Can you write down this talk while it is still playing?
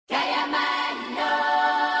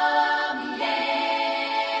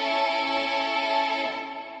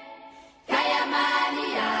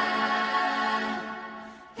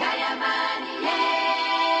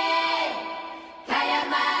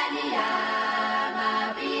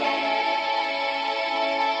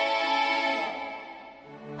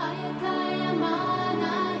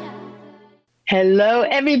Hello,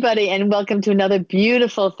 everybody, and welcome to another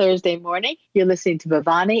beautiful Thursday morning. You're listening to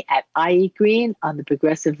Bhavani at iEat Green on the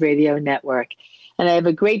Progressive Radio Network. And I have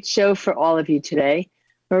a great show for all of you today.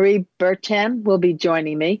 Marie Burcham will be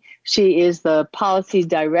joining me. She is the Policy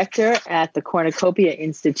Director at the Cornucopia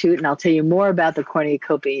Institute, and I'll tell you more about the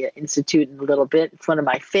Cornucopia Institute in a little bit. It's one of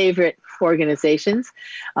my favorite organizations.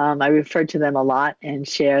 I refer to them a lot and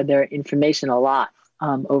share their information a lot.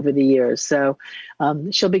 Over the years. So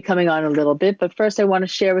she'll be coming on a little bit. But first, I want to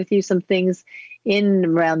share with you some things in and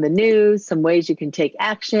around the news, some ways you can take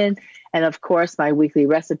action, and of course, my weekly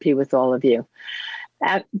recipe with all of you.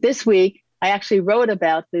 This week, I actually wrote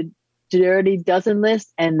about the Dirty Dozen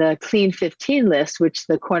list and the Clean 15 list, which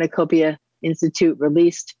the Cornucopia Institute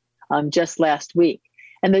released just last week.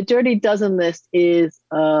 And the Dirty Dozen list is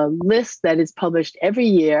a list that is published every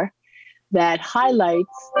year that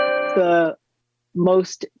highlights the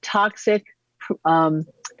most toxic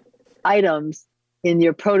items in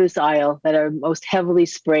your produce aisle that are most heavily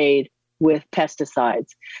sprayed with pesticides.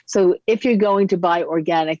 So if you're going to buy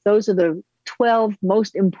organic, those are the 12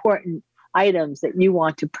 most important items that you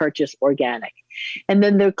want to purchase organic. And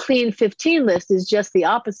then the Clean 15 list is just the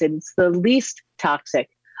opposite. It's the least toxic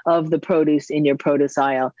of the produce in your produce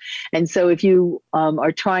aisle. And so if you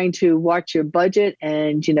are trying to watch your budget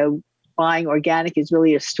and, buying organic is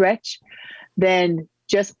really a stretch, then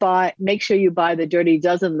just make sure you buy the Dirty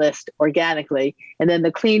Dozen list organically. And then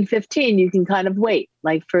the Clean 15, you can kind of wait.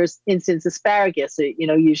 Like for instance, asparagus,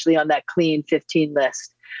 usually on that Clean 15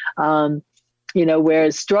 list.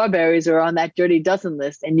 Whereas strawberries are on that Dirty Dozen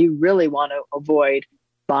list, and you really want to avoid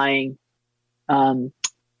buying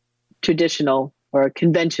traditional or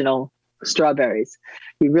conventional strawberries.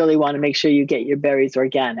 You really want to make sure you get your berries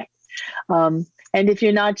organic. And if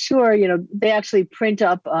you're not sure, they actually print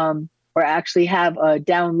up or actually have a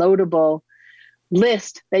downloadable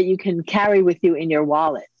list that you can carry with you in your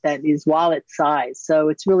wallet that is wallet size. So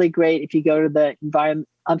it's really great if you go to the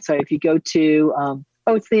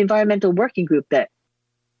it's the Environmental Working Group that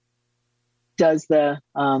does the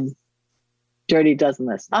Dirty Dozen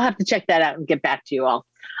list. I'll have to check that out and get back to you all.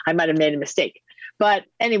 I might have made a mistake. But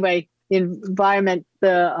anyway,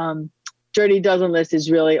 the Dirty Dozen list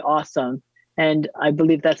is really awesome. And I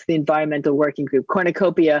believe that's the Environmental Working Group.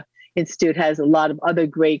 Cornucopia Institute has a lot of other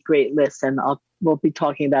great lists, and we'll be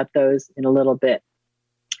talking about those in a little bit.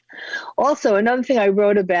 Also, another thing I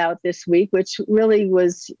wrote about this week, which really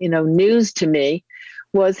was, news to me,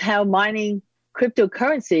 was how mining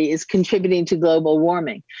cryptocurrency is contributing to global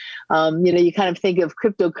warming. You kind of think of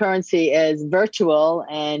cryptocurrency as virtual,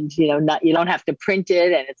 and you don't have to print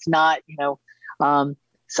it, and it's not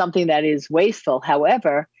something that is wasteful.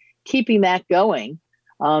 However, keeping that going,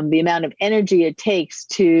 the amount of energy it takes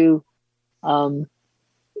to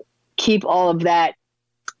keep all of that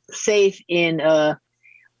safe in a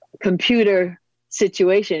computer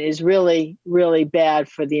situation is really, really bad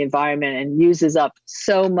for the environment and uses up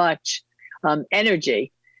so much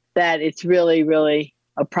energy that it's really, really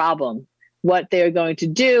a problem. What they're going to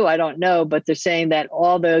do, I don't know, but they're saying that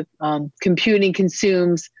all the computing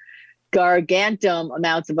consumes gargantuan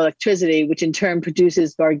amounts of electricity, which in turn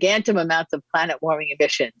produces gargantuan amounts of planet warming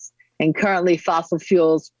emissions. And currently fossil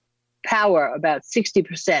fuels power about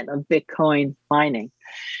 60% of Bitcoin mining.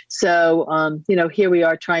 So, here we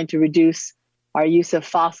are trying to reduce our use of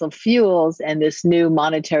fossil fuels, and this new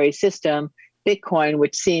monetary system, Bitcoin,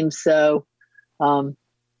 which seems so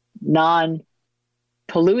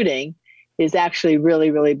non-polluting, is actually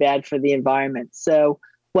really, really bad for the environment. So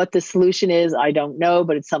what the solution is, I don't know,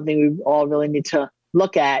 but it's something we all really need to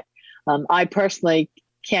look at. I personally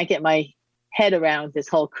can't get my head around this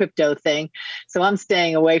whole crypto thing, so I'm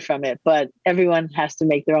staying away from it, but everyone has to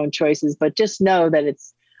make their own choices. But just know that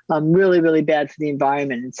it's really, really bad for the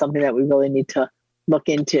environment, and something that we really need to look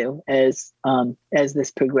into as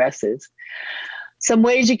this progresses. Some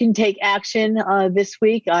ways you can take action this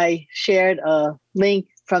week. I shared a link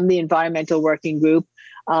from the Environmental Working Group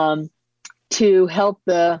to help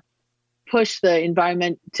push the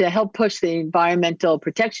Environmental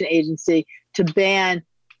Protection Agency to ban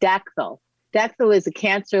Dactyl. Dactyl is a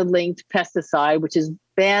cancer-linked pesticide, which is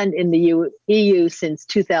banned in the EU since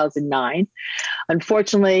 2009.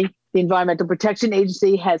 Unfortunately, the Environmental Protection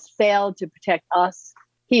Agency has failed to protect us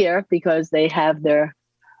here because they have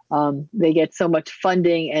they get so much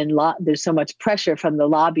funding, and there's so much pressure from the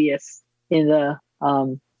lobbyists in the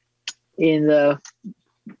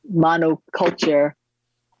monoculture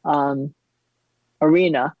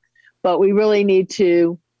arena. But we really need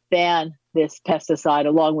to ban this pesticide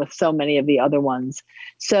along with so many of the other ones.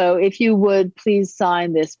 So if you would please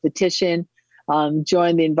sign this petition,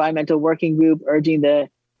 join the Environmental Working Group urging the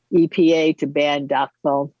EPA to ban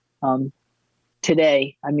dactyl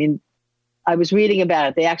today. I mean, I was reading about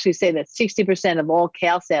it. They actually say that 60% of all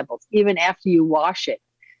kale samples, even after you wash it,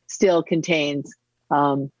 still contains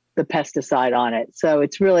the pesticide on it. So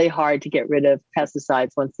it's really hard to get rid of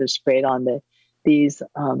pesticides once they're sprayed on these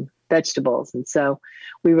vegetables. And so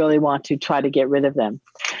we really want to try to get rid of them.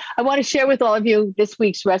 I want to share with all of you this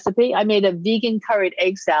week's recipe. I made a vegan curried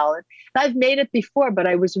egg salad. And I've made it before, but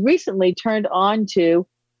I was recently turned on to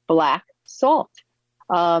black salt.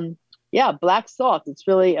 Black salt. It's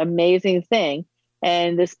really amazing thing.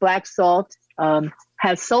 And this black salt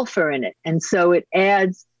has sulfur in it. And so it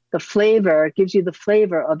adds the flavor, it gives you the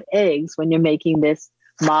flavor of eggs when you're making this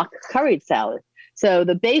mock curried salad. So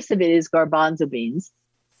the base of it is garbanzo beans.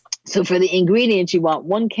 So for the ingredients, you want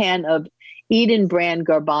 1 can of Eden brand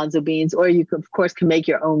garbanzo beans, or you, of course, can make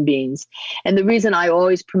your own beans. And the reason I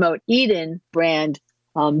always promote Eden brand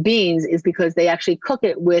beans is because they actually cook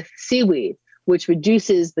it with seaweed, which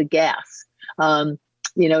reduces the gas.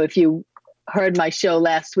 If you heard my show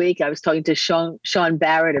last week, I was talking to Sean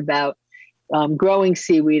Barrett about growing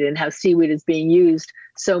seaweed and how seaweed is being used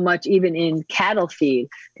so much even in cattle feed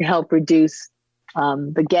to help reduce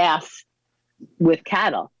the gas with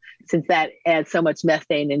cattle, since that adds so much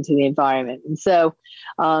methane into the environment. And so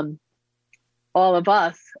all of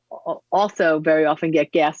us also very often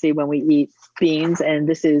get gassy when we eat beans, and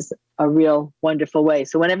this is a real wonderful way.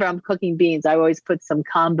 So whenever I'm cooking beans, I always put some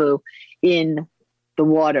kombu in the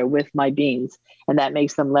water with my beans, and that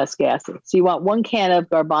makes them less gassy. So you want 1 can of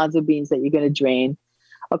garbanzo beans that you're going to drain,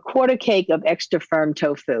 a quarter cake of extra firm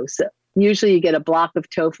tofu. So usually you get a block of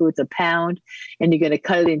tofu, it's a pound, and you're going to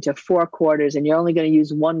cut it into 4 quarters, and you're only going to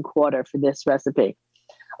use 1 quarter for this recipe.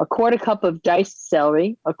 A quarter cup of diced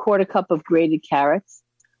celery, a quarter cup of grated carrots,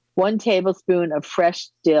 1 tablespoon of fresh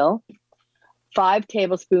dill, 5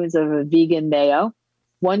 tablespoons of a vegan mayo,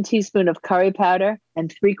 1 teaspoon of curry powder,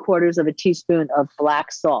 and 3/4 of a teaspoon of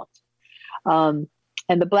black salt. And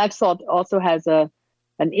the black salt also has an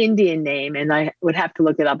Indian name, and I would have to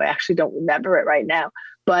look it up. I actually don't remember it right now,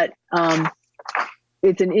 but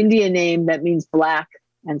it's an Indian name that means black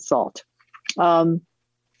and salt.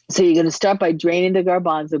 So you're going to start by draining the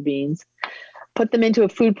garbanzo beans, put them into a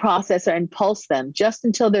food processor and pulse them just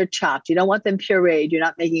until they're chopped. You don't want them pureed. You're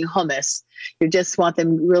not making hummus. You just want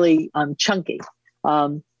them really chunky.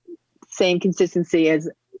 Same consistency as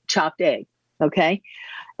chopped egg, okay?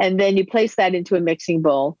 And then you place that into a mixing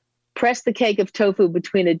bowl. Press the cake of tofu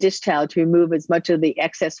between a dish towel to remove as much of the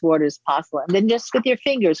excess water as possible. And then just with your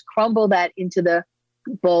fingers, crumble that into the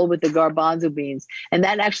bowl with the garbanzo beans. And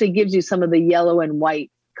that actually gives you some of the yellow and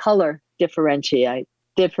white color differentiation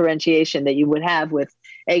that you would have with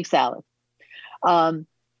egg salad.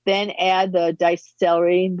 Then add the diced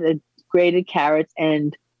celery, the grated carrots,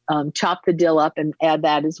 and chop the dill up and add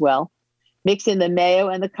that as well. Mix in the mayo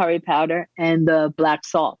and the curry powder and the black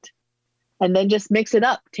salt. And then just mix it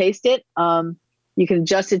up, taste it. You can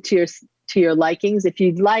adjust it to your likings. If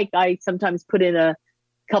you'd like, I sometimes put in a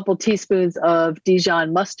couple teaspoons of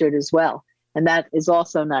Dijon mustard as well. And that is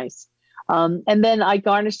also nice. And then I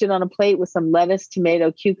garnished it on a plate with some lettuce,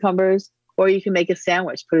 tomato, cucumbers, or you can make a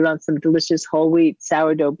sandwich, put it on some delicious whole wheat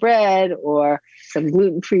sourdough bread or some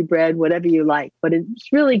gluten-free bread, whatever you like. But it's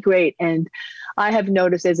really great. And I have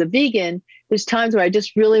noticed as a vegan, there's times where I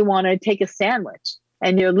just really want to take a sandwich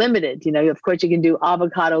and you're limited. Of course, you can do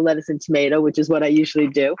avocado, lettuce, and tomato, which is what I usually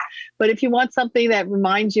do. But if you want something that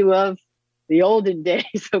reminds you of the olden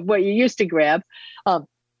days of what you used to grab,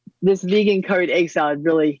 this vegan curried egg salad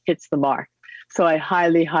really hits the mark. So I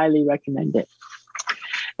highly, highly recommend it.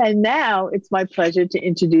 And now it's my pleasure to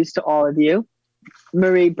introduce to all of you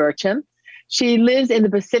Marie Burcham. She lives in the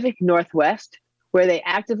Pacific Northwest, where they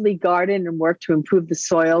actively garden and work to improve the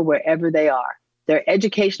soil wherever they are. Their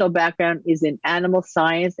educational background is in animal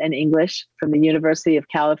science and English from the University of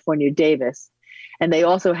California, Davis. And they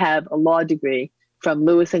also have a law degree from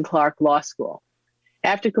Lewis and Clark Law School.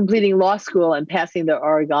 After completing law school and passing their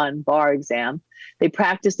Oregon bar exam, they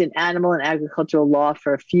practiced in animal and agricultural law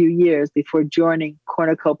for a few years before joining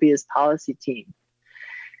Cornucopia's policy team.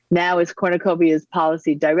 Now, as Cornucopia's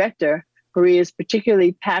policy director, Marie is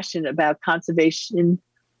particularly passionate about conservation,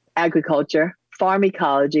 agriculture, farm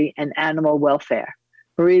ecology, and animal welfare.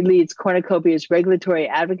 Marie leads Cornucopia's regulatory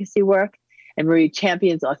advocacy work, and Marie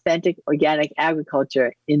champions authentic organic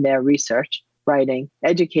agriculture in their research, writing,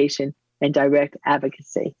 education, and direct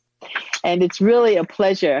advocacy. And it's really a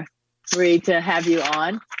pleasure, Marie, to have you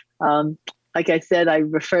on. Like I said, I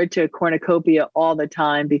refer to Cornucopia all the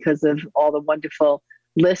time because of all the wonderful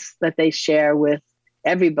lists that they share with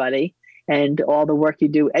everybody and all the work you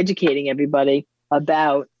do educating everybody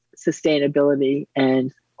about sustainability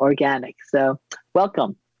and organic. So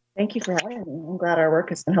welcome. Thank you for having me. I'm glad our work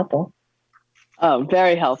has been helpful. Oh,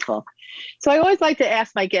 very helpful. So I always like to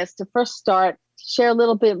ask my guests to first start, share a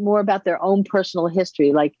little bit more about their own personal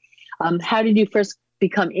history. Like, how did you first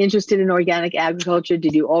become interested in organic agriculture?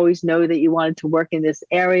 Did you always know that you wanted to work in this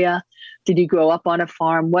area? Did you grow up on a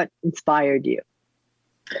farm? What inspired you?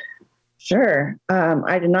 Sure.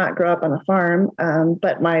 I did not grow up on a farm,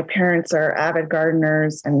 but my parents are avid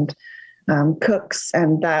gardeners and cooks,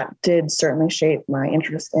 and that did certainly shape my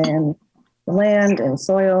interest in land and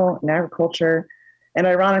soil and agriculture. And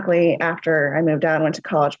ironically, after I moved out and went to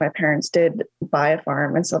college, my parents did buy a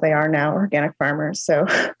farm, and so they are now organic farmers. So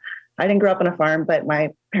I didn't grow up on a farm, but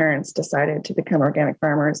my parents decided to become organic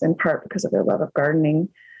farmers in part because of their love of gardening.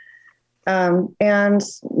 And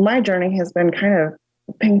my journey has been kind of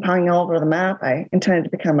ping-ponging all over the map. I intended to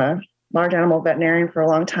become a large animal veterinarian for a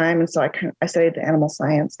long time, and so I studied the animal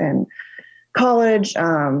science in college,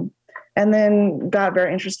 and then got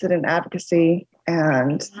very interested in advocacy.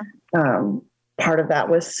 And part of that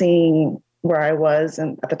was seeing where I was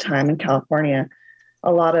at the time in California,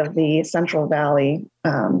 a lot of the Central Valley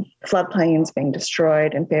floodplains being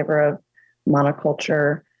destroyed in favor of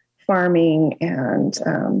monoculture farming. And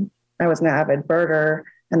I was an avid birder,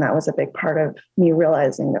 and that was a big part of me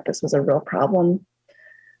realizing that this was a real problem.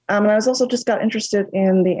 And I was also just got interested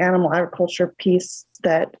in the animal agriculture piece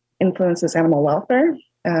that influences animal welfare.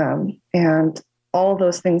 And all of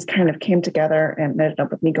those things kind of came together and ended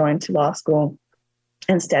up with me going to law school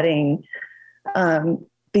and studying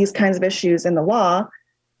these kinds of issues in the law,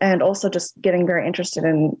 and also just getting very interested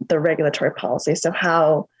in the regulatory policy. So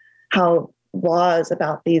how laws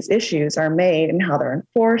about these issues are made and how they're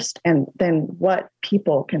enforced, and then what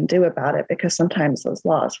people can do about it, because sometimes those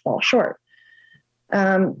laws fall short.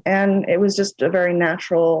 And it was just a very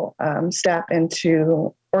natural step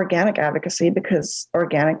into organic advocacy, because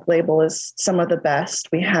organic label is some of the best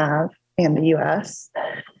we have in the US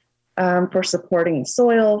for supporting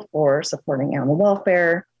soil, for supporting animal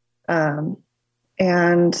welfare. And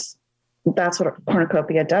that's what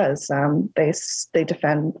Cornucopia does. We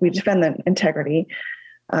defend the integrity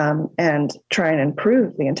and try and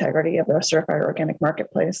improve the integrity of the certified organic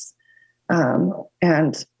marketplace.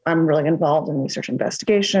 And I'm really involved in research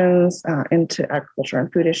investigations into agriculture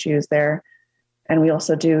and food issues there. And we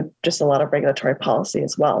also do just a lot of regulatory policy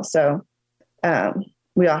as well. So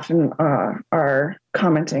we often are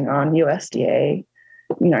commenting on USDA,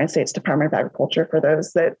 United States Department of Agriculture. For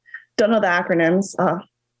those that don't know the acronyms,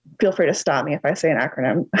 feel free to stop me if I say an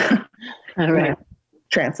acronym. All right.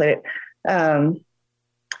 Translate it.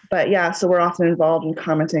 But yeah, so we're often involved in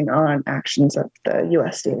commenting on actions that the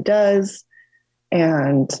USDA does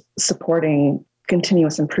and supporting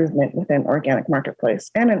continuous improvement within organic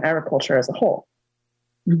marketplace and in agriculture as a whole.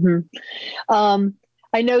 Mm-hmm.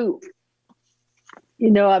 I know,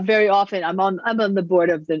 very often I'm on the board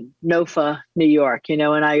of the NOFA New York, and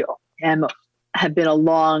I have been a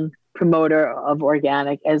long promoter of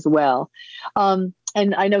organic as well. And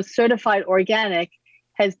I know certified organic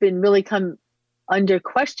has been really come under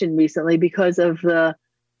question recently because of the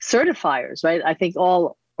certifiers, right? I think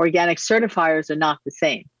all organic certifiers are not the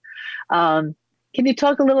same. Can you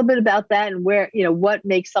talk a little bit about that, and where, what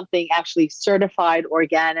makes something actually certified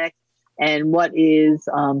organic, and what is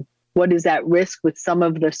at risk with some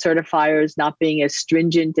of the certifiers not being as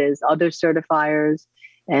stringent as other certifiers,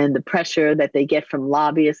 and the pressure that they get from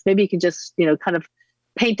lobbyists? Maybe you can just, kind of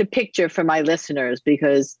paint a picture for my listeners,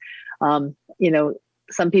 because,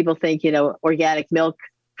 some people think, organic milk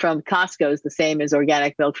from Costco is the same as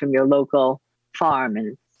organic milk from your local farm, and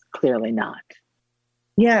it's clearly not.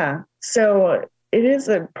 Yeah. So it is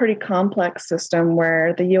a pretty complex system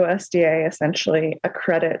where the USDA essentially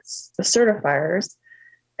accredits the certifiers.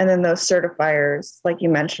 And then those certifiers, like you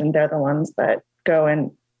mentioned, they're the ones that go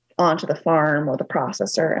in onto the farm or the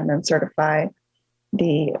processor and then certify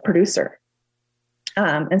the producer.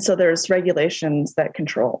 And so there's regulations that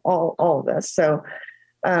control all of this. So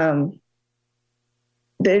it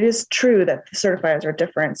is true that the certifiers are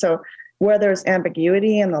different. So where there's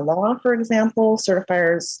ambiguity in the law, for example,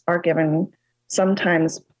 certifiers are given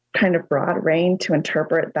sometimes kind of broad rein to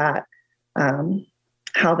interpret that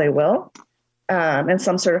how they will. And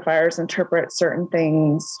some certifiers interpret certain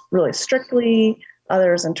things really strictly,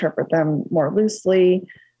 others interpret them more loosely.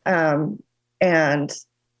 And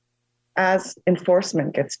as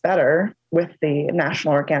enforcement gets better with the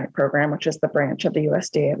National Organic Program, which is the branch of the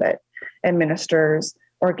USDA that administers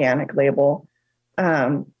organic label,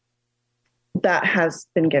 that has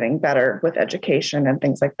been getting better with education and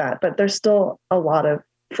things like that. But there's still a lot of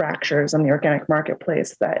fractures in the organic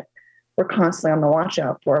marketplace that we're constantly on the watch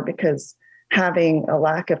out for, because having a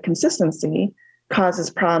lack of consistency causes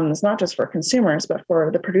problems, not just for consumers, but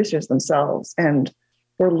for the producers themselves. And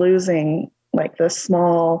we're losing like the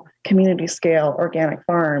small community scale organic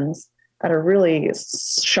farms at a really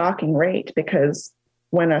shocking rate, because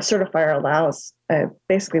when a certifier allows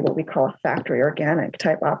basically what we call a factory organic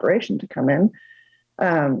type operation to come in,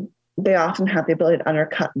 they often have the ability to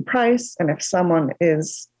undercut in price. And if someone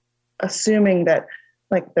is assuming that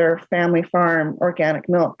like their family farm organic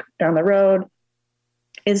milk down the road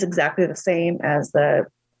is exactly the same as the,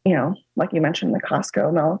 like you mentioned, the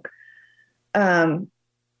Costco milk,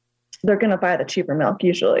 they're going to buy the cheaper milk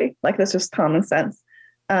usually. Like that's just common sense.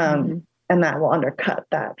 And that will undercut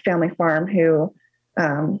that family farm who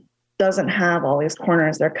doesn't have all these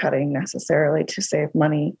corners they're cutting necessarily to save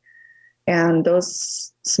money. And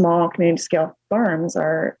those small community scale farms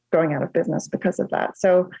are going out of business because of that.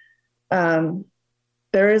 So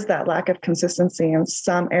there is that lack of consistency in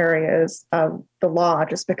some areas of the law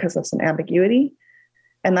just because of some ambiguity.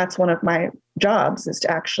 And that's one of my jobs, is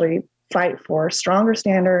to actually fight for stronger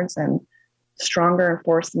standards and stronger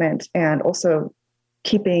enforcement, and also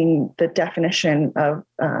keeping the definition of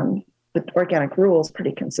the organic rules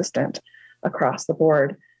pretty consistent across the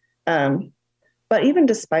board. But even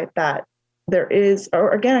despite that, there is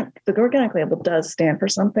the organic label does stand for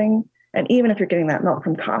something. And even if you're getting that milk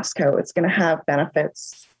from Costco, it's going to have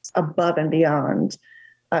benefits above and beyond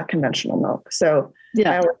conventional milk. So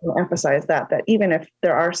I always want to emphasize that even if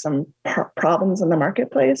there are some problems in the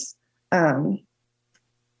marketplace,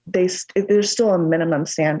 there's still a minimum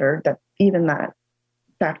standard that even that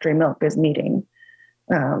factory milk is meeting,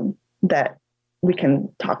 that we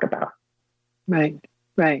can talk about. Right.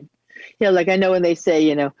 Yeah, like I know when they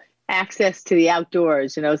say, access to the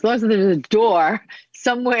outdoors, as long as there's a door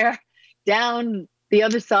somewhere down the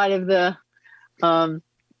other side of the,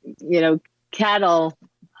 cattle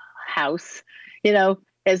house,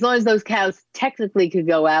 as long as those cows technically could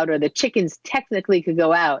go out, or the chickens technically could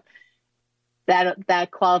go out,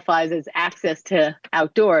 that qualifies as access to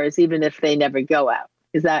outdoors, even if they never go out.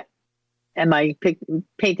 Am I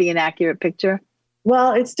painting an accurate picture?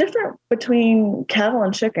 Well, it's different between cattle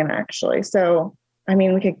and chicken, actually. So,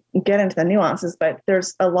 we could get into the nuances, but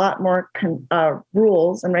there's a lot more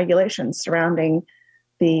rules and regulations surrounding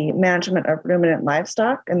the management of ruminant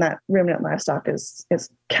livestock. And that ruminant livestock is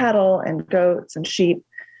cattle and goats and sheep.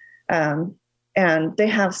 And they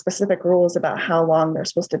have specific rules about how long they're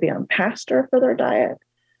supposed to be on pasture for their diet.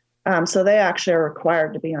 So they actually are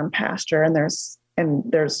required to be on pasture, and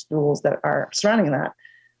there's rules that are surrounding that.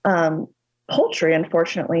 Poultry,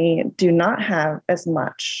 unfortunately, do not have as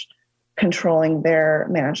much controlling their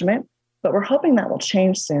management, but we're hoping that will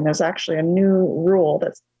change soon. There's actually a new rule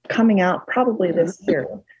that's coming out probably this year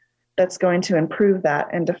that's going to improve that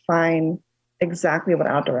and define exactly what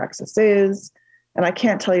outdoor access is. And I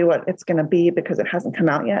can't tell you what it's going to be because it hasn't come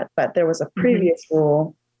out yet, but there was a previous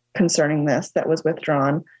rule concerning this that was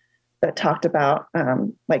withdrawn that talked about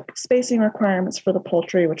like spacing requirements for the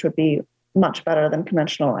poultry, which would be much better than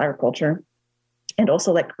conventional agriculture, and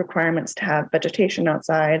also like requirements to have vegetation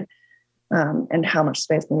outside, and how much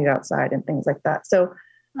space they need outside and things like that. So,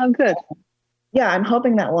 good. Yeah, I'm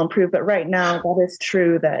hoping that will improve. But right now, that is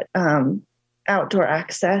true that outdoor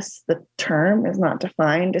access, the term is not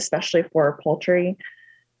defined, especially for poultry.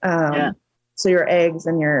 So your eggs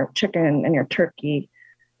and your chicken and your turkey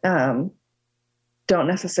aren't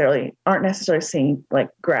necessarily seeing like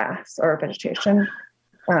grass or vegetation.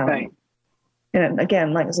 Right. And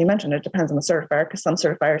again, like as you mentioned, it depends on the certifier, because some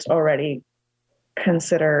certifiers already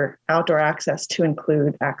consider outdoor access to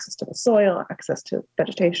include access to the soil, access to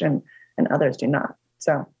vegetation, and others do not.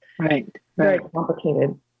 So very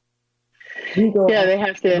complicated. They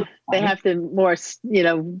have to more,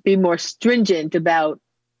 be more stringent about,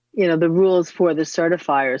 the rules for the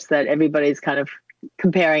certifiers, that everybody's kind of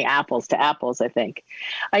comparing apples to apples, I think.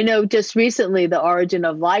 I know just recently the origin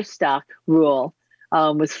of livestock rule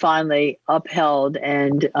was finally upheld,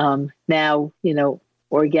 and now,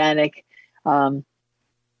 organic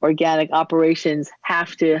operations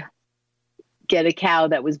have to get a cow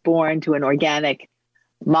that was born to an organic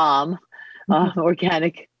mom,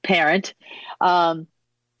 organic parent. But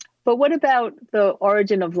what about the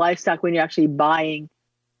origin of livestock when you're actually buying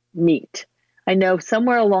meat? I know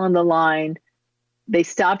somewhere along the line, they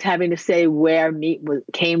stopped having to say where your meat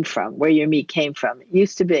came from. It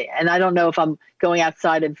used to be. And I don't know if I'm going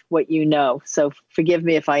outside of what you know, so forgive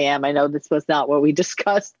me if I am. I know this was not what we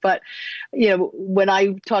discussed, but when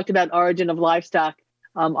I talked about origin of livestock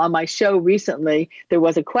on my show recently, there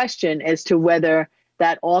was a question as to whether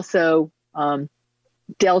that also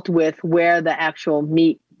dealt with where the actual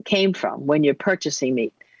meat came from when you're purchasing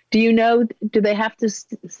meat. Do you know, do they have to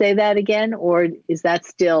say that again, or is that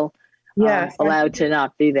still Yes, allowed to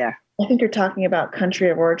not be there? I think you're talking about country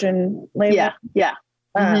of origin label. Yeah.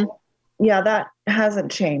 Mm-hmm. Yeah, that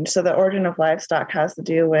hasn't changed. So the origin of livestock has to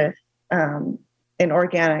do with, in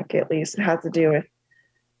organic at least, it has to do with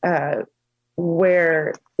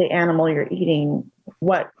where the animal you're eating,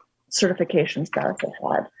 what certification status it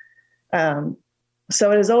had.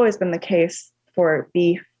 So it has always been the case for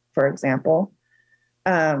beef, for example,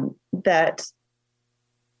 that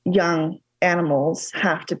young animals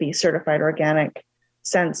have to be certified organic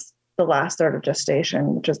since the last third of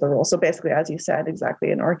gestation, which is the rule. So basically, as you said,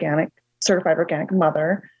 exactly an certified organic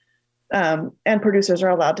mother. And producers are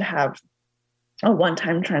allowed to have a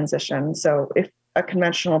one-time transition. So if a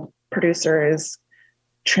conventional producer is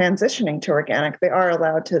transitioning to organic, they are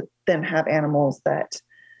allowed to then have animals that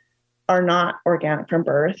are not organic from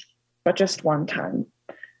birth, but just one time.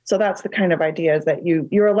 So that's the kind of idea, is that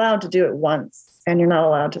you're allowed to do it once, and you're not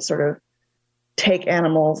allowed to sort of take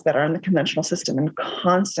animals that are in the conventional system and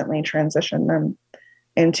constantly transition them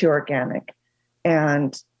into organic.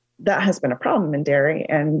 And that has been a problem in dairy.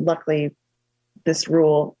 And luckily, this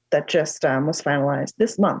rule that just was finalized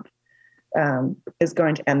this month is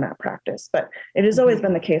going to end that practice. But it has always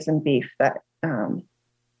been the case in beef that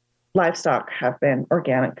livestock have been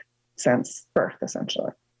organic since birth,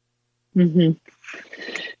 essentially. Mm-hmm.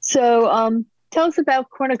 So tell us about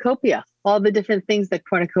Cornucopia, all the different things that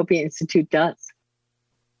Cornucopia Institute does.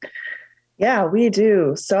 Yeah, we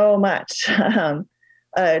do so much.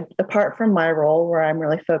 Apart from my role, where I'm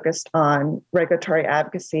really focused on regulatory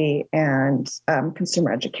advocacy and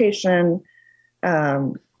consumer education,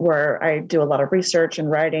 where I do a lot of research and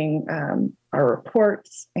writing our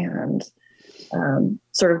reports and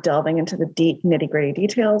sort of delving into the deep nitty-gritty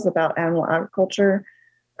details about animal agriculture.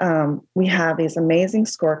 We have these amazing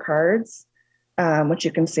scorecards, which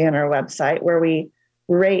you can see on our website, where we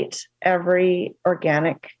rate every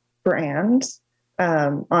organic brand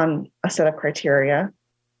on a set of criteria.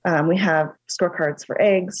 We have scorecards for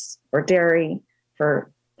eggs, for dairy,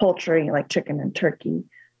 for poultry, like chicken and turkey,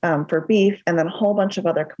 for beef, and then a whole bunch of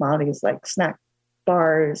other commodities like snack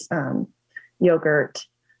bars, yogurt,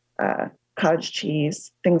 cottage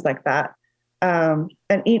cheese, things like that. And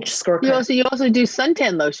each scorecard. You also do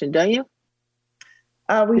suntan lotion, don't you?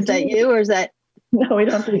 Is that you, or is that? No, we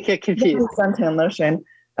don't. Get confused. Suntan lotion.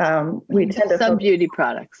 We tend to some beauty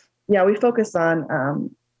products. Yeah, we focus on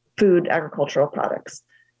food agricultural products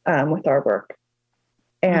with our work,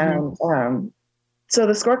 and so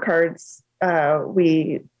the scorecards,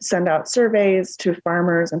 we send out surveys to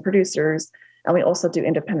farmers and producers, and we also do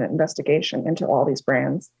independent investigation into all these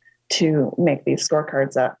brands to make these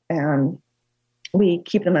scorecards up, and we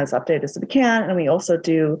keep them as updated as we can. And we also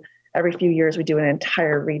do, every few years, we do an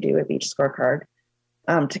entire redo of each scorecard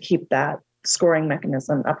to keep that scoring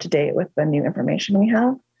mechanism up to date with the new information we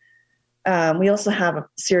have. We also have a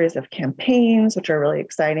series of campaigns, which are really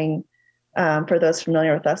exciting. For those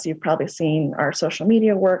familiar with us, you've probably seen our social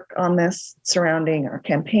media work on this surrounding our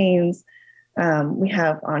campaigns. We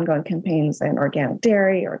have ongoing campaigns in organic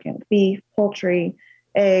dairy, organic beef, poultry,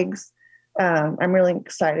 eggs. I'm really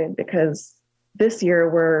excited because this year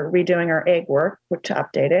we're redoing our egg work to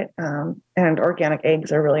update it. And organic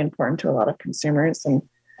eggs are really important to a lot of consumers, and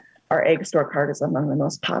our egg scorecard is among the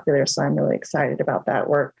most popular. So I'm really excited about that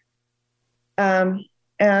work.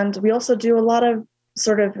 And we also do a lot of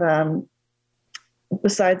sort of,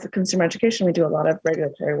 besides the consumer education, we do a lot of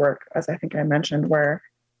regulatory work, as I think I mentioned, where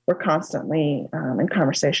we're constantly in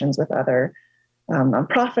conversations with other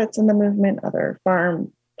nonprofits in the movement, other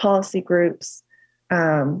farm policy groups,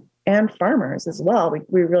 and farmers as well.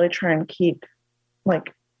 We really try and keep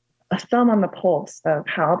like a thumb on the pulse of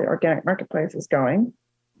how the organic marketplace is going.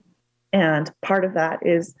 And part of that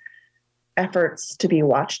is efforts to be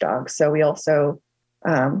watchdogs. So we also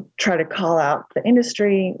try to call out the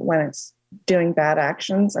industry when it's doing bad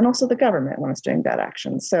actions, and also the government when it's doing bad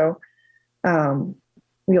actions. So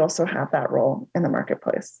we also have that role in the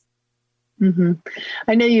marketplace. Mm-hmm.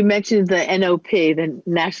 I know you mentioned the NOP, the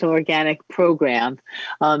National Organic Program,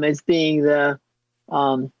 as being the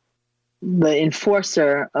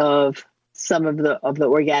enforcer of some of the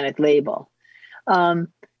organic label. Can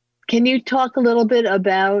you talk a little bit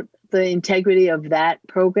about the integrity of that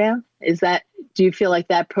program? Do you feel like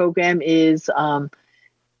that program is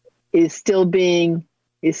still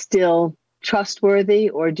trustworthy,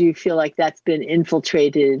 or do you feel like that's been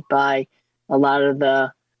infiltrated by a lot of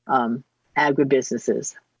the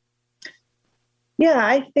agribusinesses? Yeah,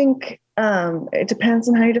 I think it depends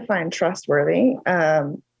on how you define trustworthy.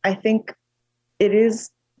 I think it is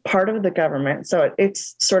part of the government, so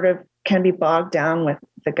it's sort of can be bogged down with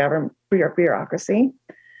the government bureaucracy.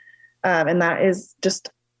 And that is just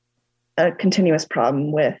a continuous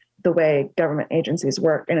problem with the way government agencies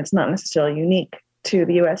work. And it's not necessarily unique to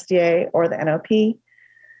the USDA or the NOP.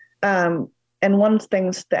 And one of the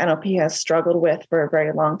things the NOP has struggled with for a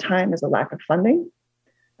very long time is a lack of funding.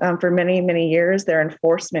 For many, many years, their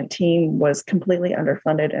enforcement team was completely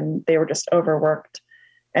underfunded and they were just overworked.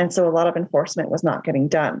 And so a lot of enforcement was not getting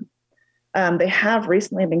done. They have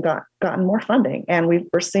recently gotten more funding, and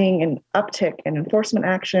we're seeing an uptick in enforcement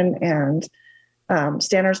action and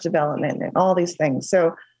standards development and all these things.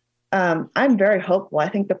 So I'm very hopeful. I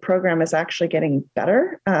think the program is actually getting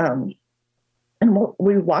better. And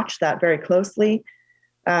we watch that very closely.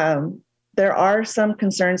 There are some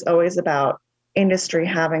concerns always about industry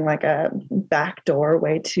having like a backdoor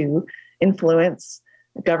way to influence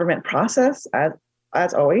the government process,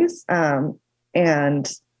 as always. And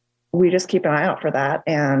we just keep an eye out for that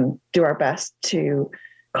and do our best to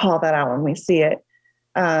call that out when we see it.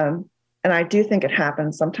 And I do think it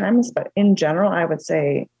happens sometimes, but in general, I would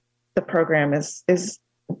say the program is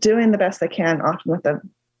doing the best they can, often with a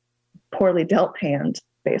poorly dealt hand,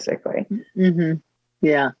 basically. Mm-hmm.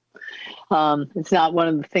 Yeah. It's not one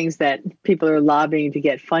of the things that people are lobbying to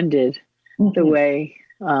get funded the way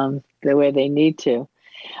they need to.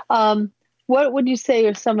 What would you say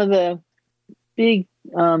are some of the big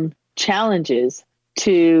challenges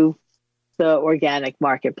to the organic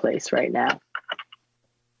marketplace right now?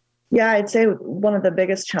 Yeah, I'd say one of the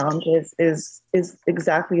biggest challenges is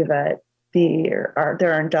exactly that there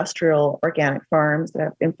are industrial organic farms that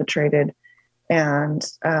have infiltrated, and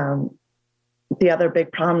the other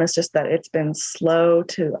big problem is just that it's been slow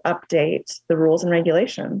to update the rules and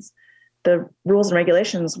regulations. The rules and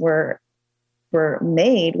regulations were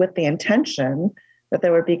made with the intention that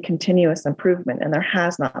there would be continuous improvement, and there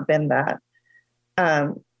has not been that.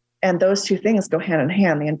 And those two things go hand in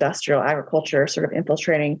hand. The industrial agriculture sort of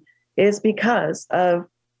infiltrating is because of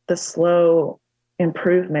the slow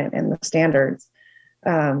improvement in the standards.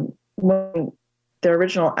 When the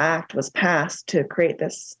original act was passed to create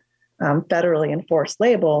this federally enforced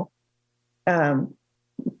label,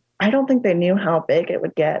 I don't think they knew how big it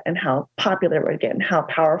would get and how popular it would get and how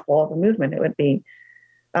powerful of a movement it would be.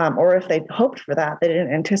 Or if they hoped for that, they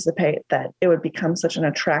didn't anticipate that it would become such an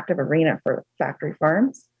attractive arena for factory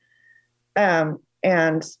farms.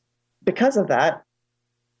 And because of that,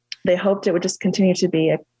 they hoped it would just continue to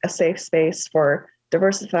be a safe space for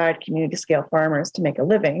diversified community scale farmers to make a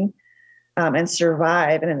living and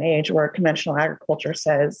survive in an age where conventional agriculture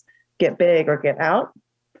says, get big or get out.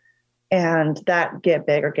 And that get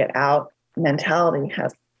big or get out mentality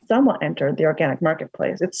has somewhat entered the organic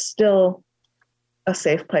marketplace. It's still a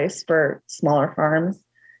safe place for smaller farms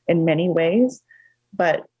in many ways,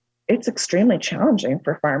 but it's extremely challenging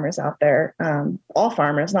for farmers out there. All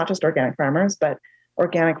farmers, not just organic farmers, but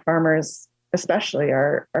organic farmers especially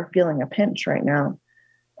are feeling a pinch right now.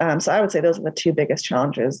 So I would say those are the two biggest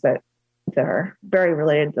challenges that are very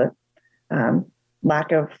related to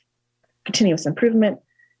lack of continuous improvement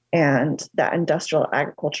and that industrial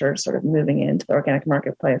agriculture sort of moving into the organic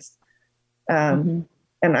marketplace. And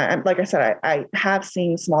like I said, I have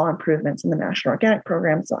seen small improvements in the National Organic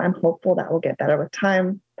Program, so I'm hopeful that will get better with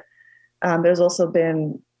time. There's also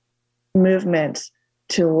been movement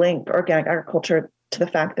to link organic agriculture to the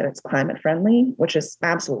fact that it's climate friendly, which is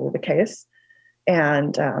absolutely the case.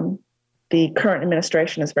 And the current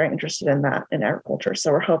administration is very interested in that in agriculture.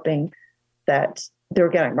 So we're hoping that the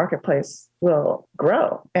organic marketplace will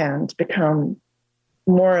grow and become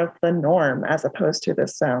more of the norm as opposed to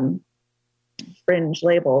this fringe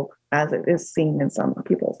label as it is seen in some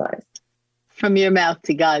people's eyes. From your mouth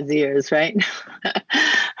to God's ears, right?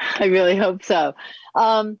 I really hope so.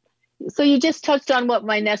 So you just touched on what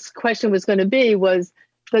my next question was going to be, was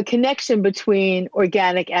the connection between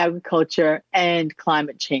organic agriculture and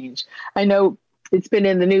climate change. I know it's been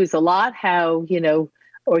in the news a lot how,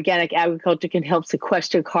 organic agriculture can help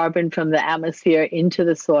sequester carbon from the atmosphere into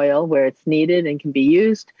the soil where it's needed and can be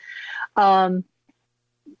used. But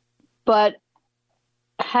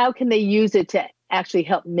how can they use it to actually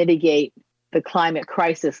help mitigate the climate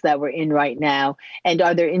crisis that we're in right now? And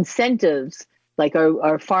are there incentives? Like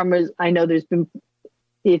our farmers, I know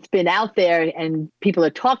it's been out there and people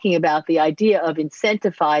are talking about the idea of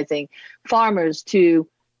incentivizing farmers to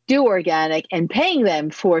do organic and paying them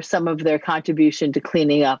for some of their contribution to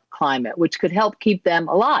cleaning up climate, which could help keep them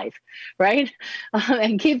alive, right?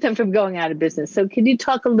 And keep them from going out of business. So can you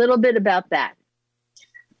talk a little bit about that?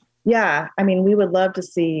 Yeah, I mean, we would love to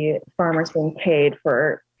see farmers being paid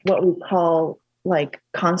for what we call like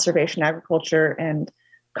conservation agriculture and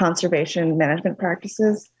conservation management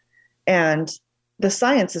practices. And the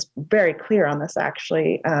science is very clear on this,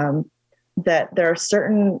 actually, that there are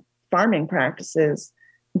certain farming practices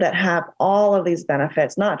that have all of these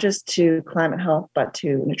benefits, not just to climate health, but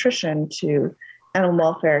to nutrition, to animal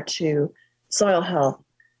welfare, to soil health.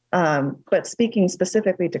 But speaking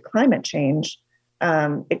specifically to climate change,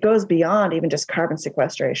 it goes beyond even just carbon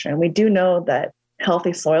sequestration. We do know that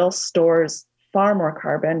healthy soil stores far more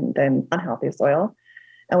carbon than unhealthy soil.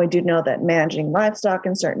 And we do know that managing livestock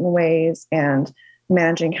in certain ways and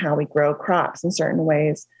managing how we grow crops in certain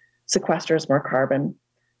ways sequesters more carbon.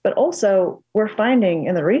 But also, we're finding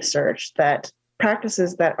in the research that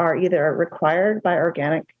practices that are either required by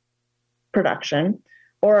organic production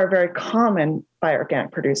or are very common by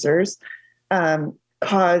organic producers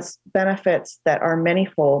cause benefits that are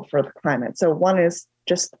manyfold for the climate. So one is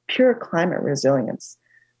just pure climate resilience.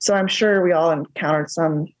 So I'm sure we all encountered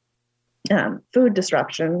some food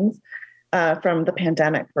disruptions from the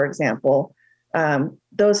pandemic, for example.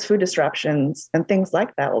 Those food disruptions and things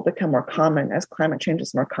like that will become more common as climate change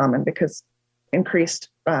is more common, because increased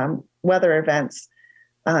weather events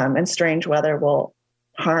and strange weather will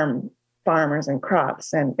harm farmers and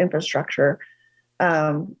crops and infrastructure.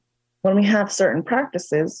 When we have certain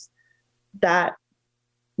practices, that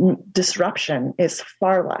disruption is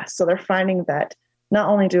far less. So they're finding that not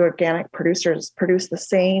only do organic producers produce the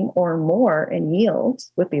same or more in yield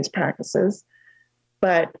with these practices,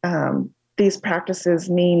 but these practices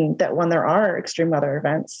mean that when there are extreme weather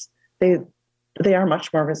events, they are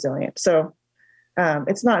much more resilient. So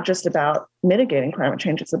it's not just about mitigating climate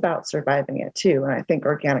change, it's about surviving it too. And I think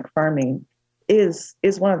organic farming is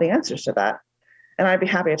one of the answers to that. And I'd be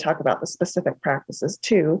happy to talk about the specific practices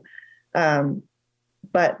too.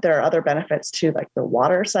 But there are other benefits too, like the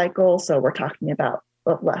water cycle. So we're talking about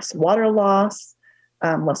less water loss,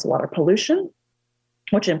 less water pollution,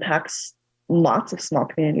 which impacts lots of small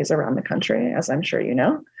communities around the country, as I'm sure you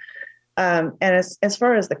know. And as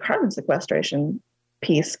far as the carbon sequestration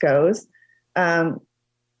piece goes,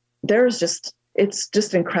 it's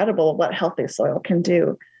just incredible what healthy soil can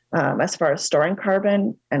do as far as storing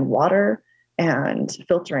carbon and water and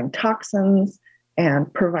filtering toxins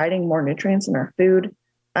and providing more nutrients in our food.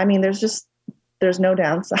 I mean, there's no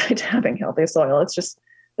downside to having healthy soil. It's just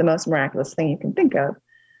the most miraculous thing you can think of.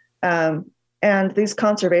 And these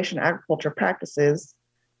conservation agriculture practices,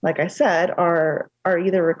 like I said, are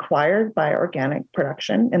either required by organic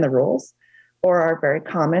production in the rules or are very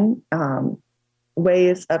common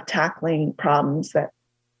ways of tackling problems that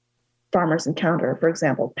farmers encounter. For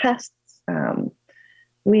example, pests,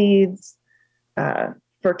 weeds,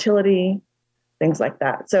 fertility, things like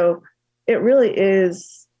that. So it really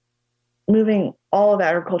is moving all of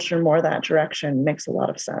agriculture more that direction makes a lot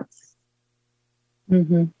of sense.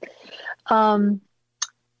 Mm-hmm. And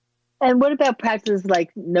what about practices like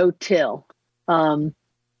no-till,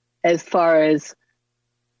 as far as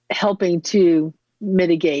helping to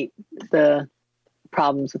mitigate the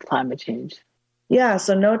problems with climate change? Yeah,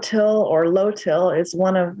 so no-till or low-till is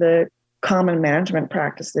one of the common management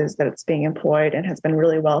practices that it's being employed and has been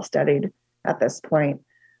really well studied at this point.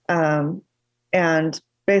 And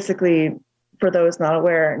basically, for those not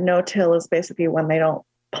aware, no-till is basically when they don't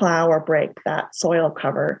plow or break that soil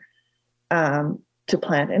cover to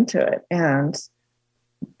plant into it. And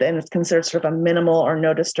then it's considered sort of a minimal or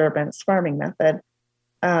no disturbance farming method.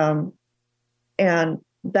 And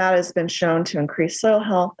that has been shown to increase soil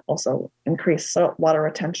health, also increase water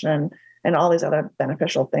retention, and all these other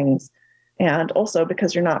beneficial things. And also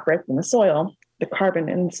because you're not breaking the soil, the carbon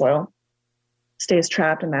in the soil stays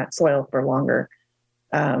trapped in that soil for longer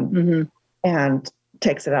and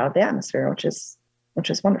takes it out of the atmosphere, which is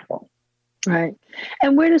wonderful. Right.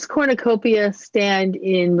 And where does Cornucopia stand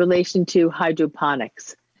in relation to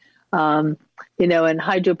hydroponics? And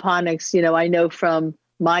hydroponics, I know from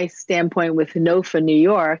my standpoint with NOFA New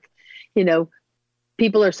York,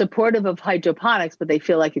 people are supportive of hydroponics, but they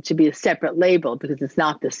feel like it should be a separate label because it's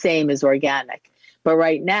not the same as organic. But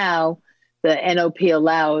right now, the NOP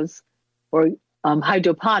allows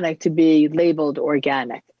hydroponic to be labeled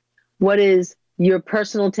organic. What is your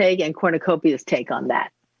personal take and Cornucopia's take on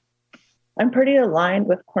that? I'm pretty aligned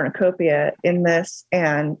with Cornucopia in this.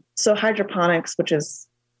 And so hydroponics, which is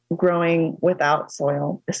growing without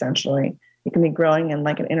soil, essentially, it can be growing in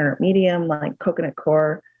like an inert medium, like coconut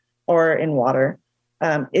coir, or in water,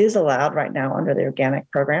 is allowed right now under the organic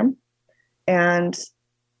program. And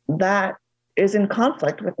that is in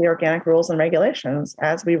conflict with the organic rules and regulations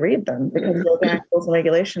as we read them, because the organic rules and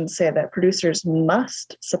regulations say that producers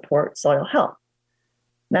must support soil health.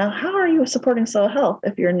 Now, how are you supporting soil health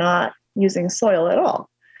if you're not using soil at all?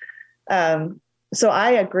 So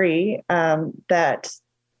I agree that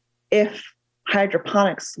if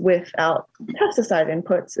hydroponics without pesticide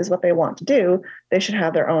inputs is what they want to do, they should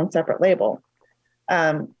have their own separate label.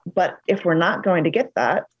 But if we're not going to get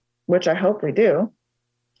that, which I hope we do,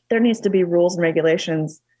 there needs to be rules and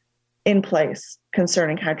regulations in place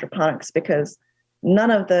concerning hydroponics, because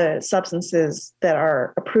none of the substances that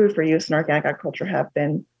are approved for use in organic agriculture have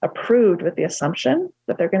been approved with the assumption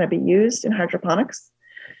that they're going to be used in hydroponics.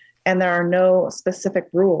 And there are no specific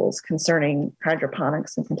rules concerning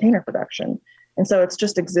hydroponics and container production. And so it's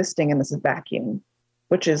just existing in this vacuum,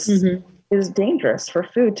 which is dangerous for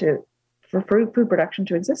food production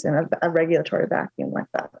to exist in a regulatory vacuum like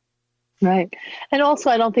that. Right. And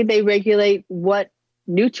also, I don't think they regulate what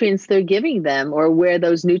nutrients they're giving them or where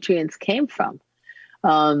those nutrients came from.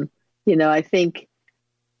 I think,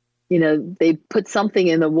 they put something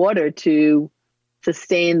in the water to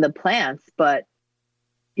sustain the plants, but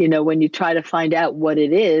when you try to find out what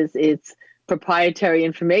it is, it's proprietary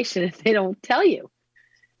information if they don't tell you.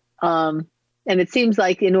 And it seems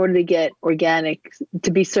like in order to get organic,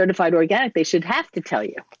 to be certified organic, they should have to tell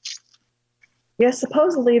you. Yes,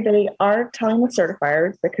 supposedly they are telling the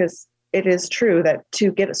certifiers, because it is true that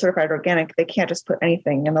to get it certified organic, they can't just put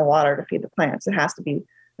anything in the water to feed the plants. It has to be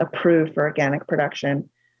approved for organic production.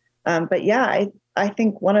 But yeah, I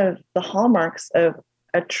think one of the hallmarks of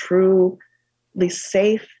a truly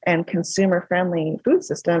safe and consumer-friendly food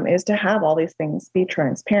system is to have all these things be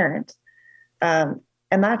transparent. And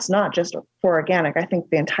that's not just for organic. I think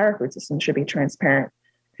the entire food system should be transparent.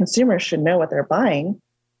 Consumers should know what they're buying,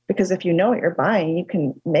 because if you know what you're buying, you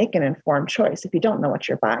can make an informed choice. If you don't know what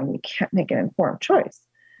you're buying, you can't make an informed choice.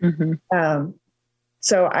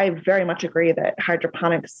 So I very much agree that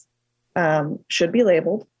hydroponics should be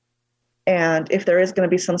labeled. And if there is going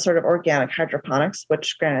to be some sort of organic hydroponics,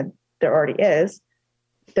 which granted there already is,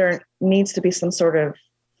 there needs to be some sort of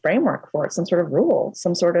framework for it, some sort of rule,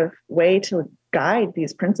 some sort of way to guide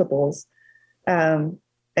these principles and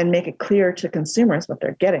make it clear to consumers what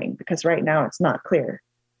they're getting, because right now it's not clear.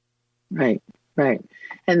 Right.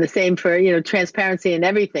 And the same for, transparency and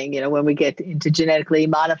everything, when we get into genetically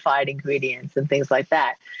modified ingredients and things like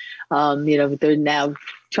that. They're now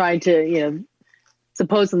trying to,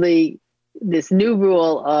 supposedly this new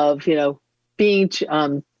rule of, being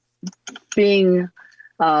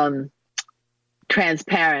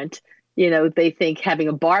transparent, they think having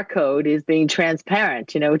a barcode is being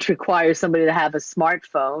transparent, which requires somebody to have a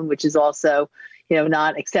smartphone, which is also,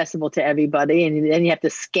 not accessible to everybody. And then you have to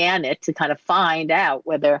scan it to kind of find out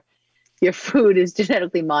whether your food is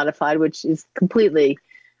genetically modified, which is completely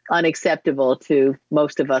unacceptable to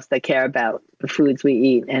most of us that care about the foods we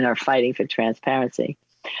eat and are fighting for transparency.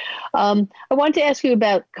 I want to ask you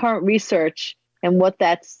about current research and what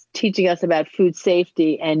that's teaching us about food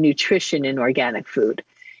safety and nutrition in organic food.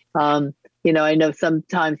 I know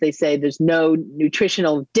sometimes they say there's no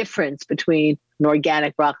nutritional difference between an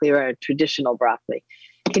organic broccoli or a traditional broccoli.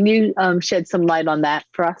 Can you shed some light on that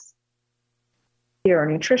for us? Or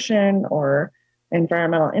nutrition or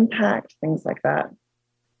environmental impact, things like that.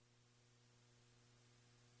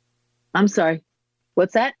 I'm sorry,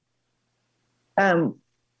 what's that?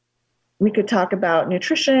 We could talk about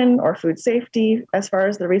nutrition or food safety as far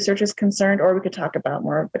as the research is concerned, or we could talk about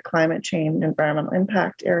more of the climate change, environmental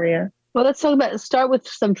impact area. Well, start with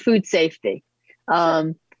some food safety.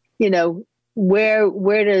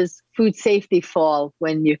 Where does food safety fall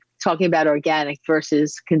when you're talking about organic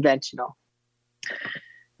versus conventional?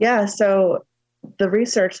 Yeah, so the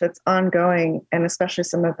research that's ongoing, and especially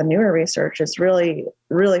some of the newer research, is really,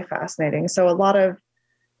 really fascinating. So a lot of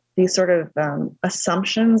these sort of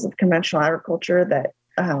assumptions of conventional agriculture that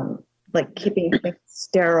like keeping things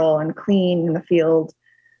sterile and clean in the field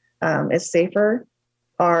is safer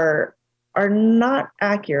are not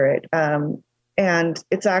accurate. And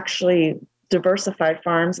it's actually diversified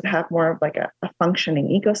farms that have more of like a functioning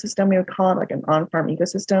ecosystem, we would call it, like an on-farm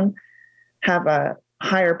ecosystem, have a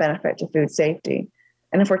higher benefit to food safety.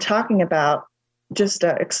 And if we're talking about just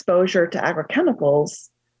exposure to agrochemicals,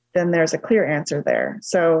 then there's a clear answer there.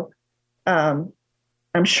 So I'm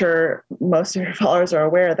sure most of your followers are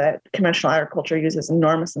aware that conventional agriculture uses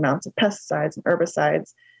enormous amounts of pesticides and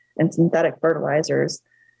herbicides and synthetic fertilizers.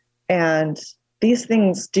 And these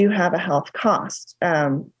things do have a health cost.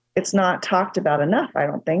 It's not talked about enough, I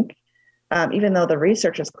don't think, even though the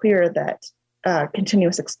research is clear that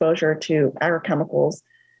continuous exposure to agrochemicals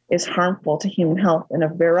is harmful to human health in a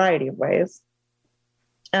variety of ways.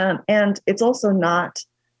 And it's also not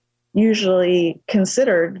usually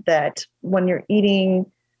considered that when you're eating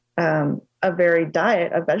a varied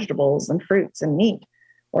diet of vegetables and fruits and meat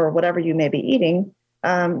or whatever you may be eating,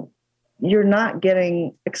 you're not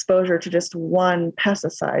getting exposure to just one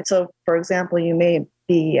pesticide. So, for example, you may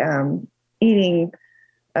be eating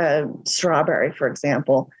a strawberry, for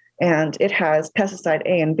example, and it has pesticide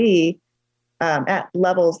A and B at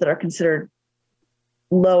levels that are considered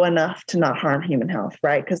low enough to not harm human health,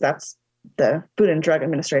 right? Because that's the Food and Drug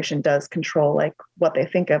Administration does control like what they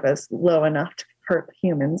think of as low enough to hurt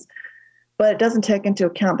humans. But it doesn't take into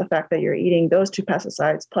account the fact that you're eating those 2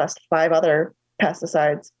 pesticides plus 5 other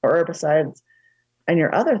pesticides or herbicides and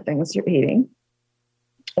your other things you're eating,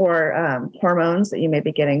 or hormones that you may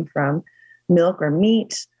be getting from milk or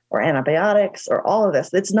meat or antibiotics or all of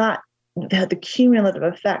this. It's not the cumulative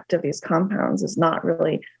effect of these compounds is not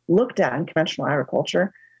really looked at in conventional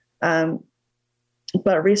agriculture.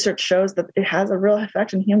 But research shows that it has a real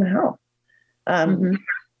effect in human health.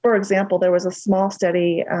 For example, there was a small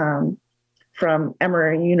study from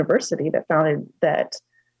Emory University that found that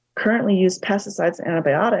currently used pesticides and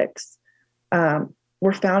antibiotics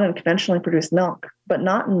were found in conventionally produced milk, but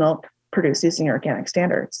not in milk produced using organic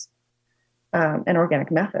standards and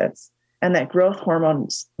organic methods, and that growth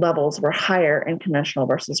hormones levels were higher in conventional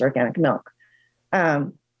versus organic milk.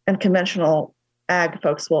 And conventional ag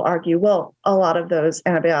folks will argue, well, a lot of those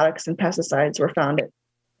antibiotics and pesticides were found at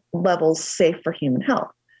levels safe for human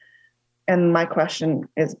health. And my question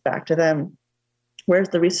is back to them, where's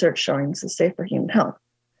the research showing this is safe for human health?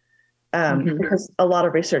 Because a lot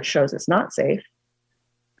of research shows it's not safe.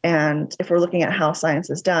 And if we're looking at how science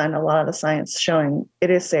is done, a lot of the science showing it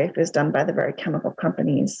is safe is done by the very chemical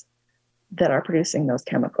companies that are producing those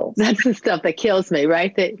chemicals. That's the stuff that kills me,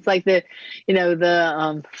 right? It's like the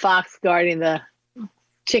fox guarding the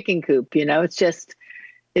chicken coop. It's just,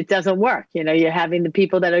 it doesn't work. You're having the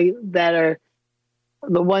people that are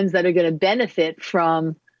the ones that are going to benefit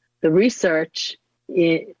from the research,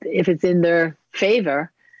 if it's in their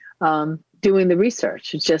favor, doing the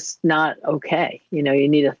research. It's just not okay. You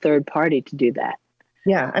need a third party to do that.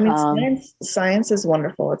 Yeah. I mean, science is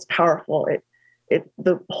wonderful. It's powerful.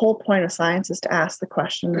 The whole point of science is to ask the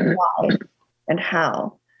question why and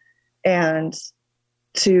how, and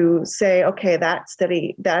to say, okay, that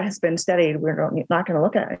has been studied, we're not going to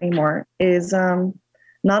look at it anymore, is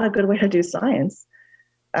not a good way to do science.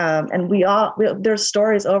 And there's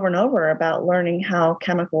stories over and over about learning how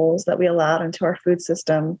chemicals that we allowed into our food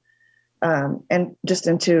system and just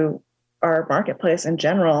into our marketplace in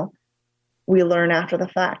general, we learn after the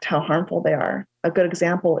fact how harmful they are. A good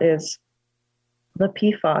example is the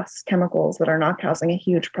PFAS chemicals that are now causing a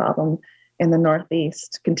huge problem in the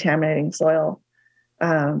Northeast, contaminating soil.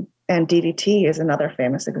 And DDT is another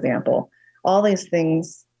famous example. All these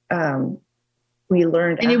things we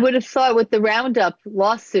learned. And you would have thought with the Roundup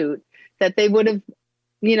lawsuit that they would have,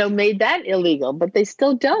 made that illegal, but they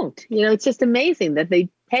still don't. It's just amazing that they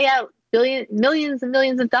pay out millions and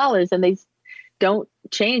millions of dollars and they don't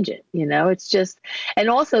change it. It's just, and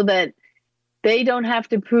also that they don't have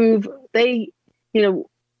to prove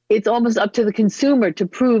it's almost up to the consumer to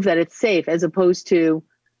prove that it's safe, as opposed to,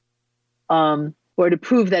 or to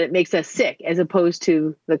prove that it makes us sick, as opposed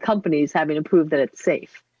to the companies having to prove that it's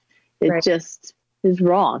safe. It just is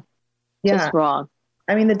wrong. Yeah. Just wrong.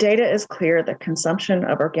 I mean, the data is clear that consumption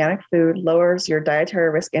of organic food lowers your dietary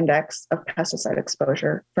risk index of pesticide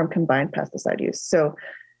exposure from combined pesticide use. So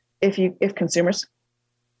if consumers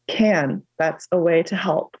can, that's a way to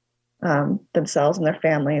help themselves and their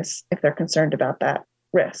families if they're concerned about that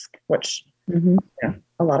risk, which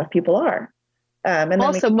a lot of people are. And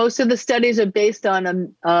also, most of the studies are based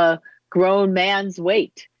on a grown man's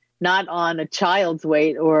weight, not on a child's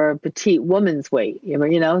weight or a petite woman's weight.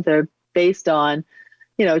 They're based on,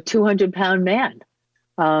 200-pound man,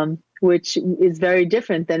 which is very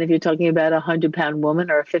different than if you're talking about a 100-pound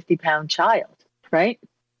woman or a 50-pound child, right?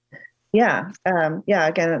 Yeah.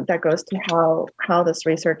 Again, that goes to how this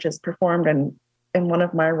research is performed. And one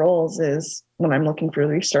of my roles is, when I'm looking for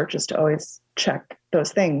research, is to always check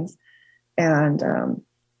those things and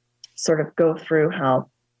sort of go through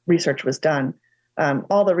how research was done.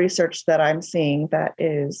 All the research that I'm seeing that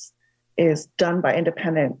is done by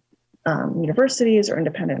independent universities or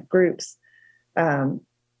independent groups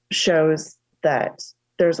shows that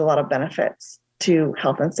there's a lot of benefits to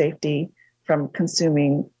health and safety from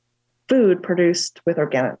consuming food produced with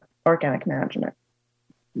organic management.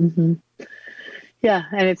 Mm-hmm. Yeah,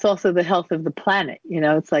 and it's also the health of the planet.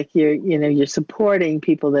 It's like you're supporting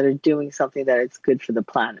people that are doing something that is good for the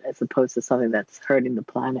planet, as opposed to something that's hurting the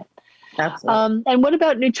planet. Absolutely. And what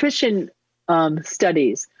about nutrition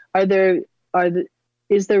studies?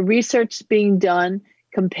 Is there research being done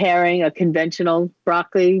comparing a conventional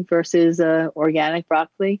broccoli versus organic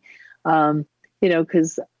broccoli?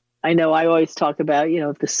 Because I know I always talk about,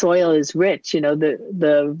 if the soil is rich,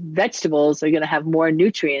 the vegetables are going to have more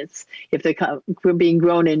nutrients if they're being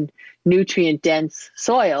grown in nutrient dense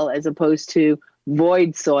soil as opposed to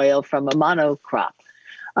void soil from a monocrop.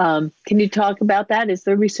 Can you talk about that? Is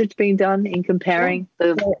there research being done in comparing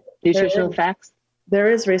the nutritional facts? There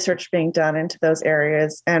is research being done into those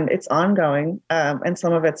areas, and it's ongoing, and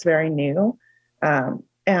some of it's very new.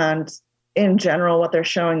 And in general, what they're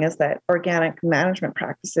showing is that organic management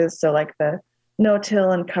practices, so like the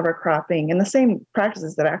no-till and cover cropping, and the same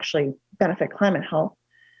practices that actually benefit climate health,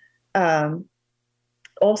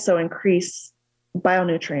 also increase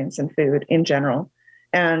bionutrients in food in general.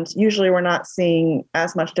 And usually we're not seeing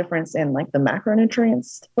as much difference in like the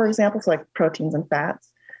macronutrients, for example, so like proteins and fats,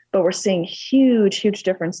 but we're seeing huge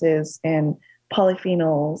differences in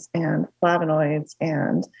polyphenols and flavonoids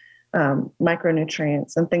and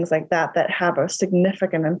micronutrients and things like that that have a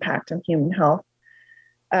significant impact on human health.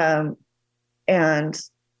 And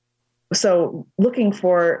so looking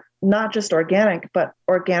for not just organic, but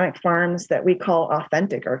organic farms that we call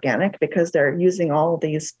authentic organic, because they're using all of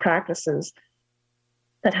these practices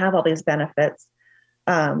that have all these benefits,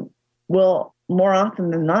 will more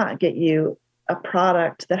often than not get you a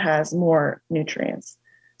product that has more nutrients.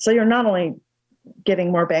 So you're not only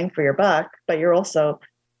getting more bang for your buck, but you're also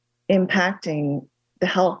impacting the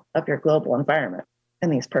health of your global environment in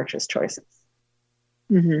these purchase choices.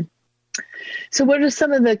 Mm-hmm. So what are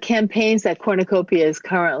some of the campaigns that Cornucopia is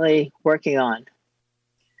currently working on?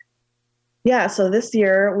 Yeah, so this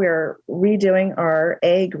year we're redoing our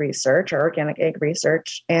egg research, our organic egg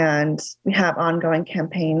research, and we have ongoing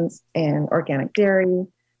campaigns in organic dairy,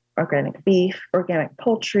 organic beef, organic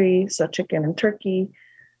poultry, so chicken and turkey.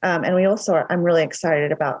 And we also I'm really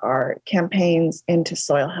excited about our campaigns into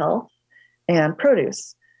soil health and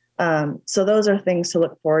produce. So those are things to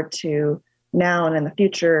look forward to now and in the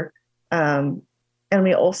future. And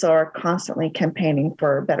we also are constantly campaigning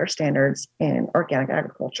for better standards in organic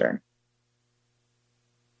agriculture.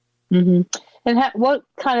 Mm-hmm. And what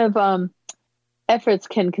kind of efforts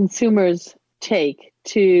can consumers take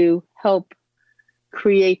to help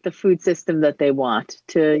create the food system that they want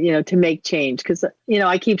to make change? Because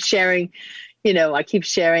I keep sharing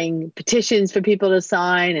petitions for people to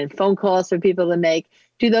sign and phone calls for people to make.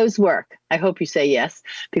 Do those work? I hope you say yes,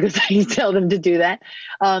 because I tell them to do that.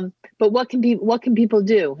 But what can people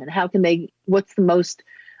do, and what's the most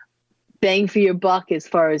bang for your buck as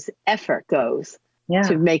far as effort goes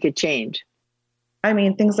to make a change? I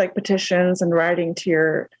mean, things like petitions and writing to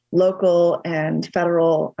your local and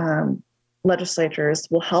federal legislatures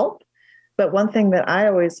will help. But one thing that I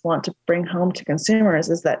always want to bring home to consumers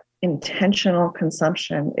is that intentional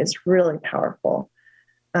consumption is really powerful.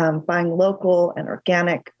 Buying local and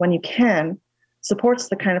organic when you can supports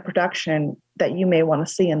the kind of production that you may want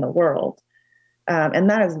to see in the world. And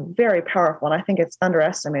that is very powerful. And I think it's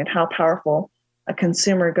underestimated how powerful a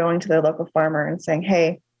consumer going to their local farmer and saying,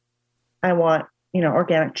 hey, I want,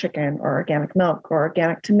 organic chicken or organic milk or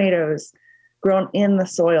organic tomatoes grown in the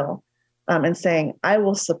soil, and saying, I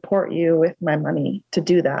will support you with my money to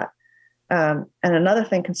do that. And another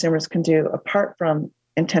thing consumers can do apart from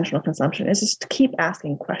intentional consumption is just to keep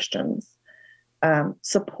asking questions.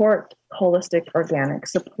 Support holistic organic,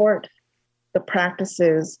 support the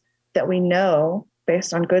practices that we know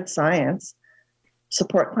based on good science,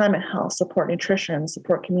 support climate health, support nutrition,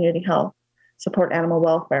 support community health, support animal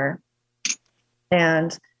welfare,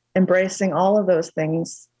 and embracing all of those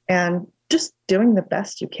things and just doing the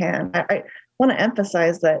best you can. I want to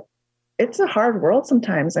emphasize that it's a hard world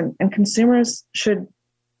sometimes, and consumers should,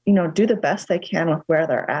 do the best they can with where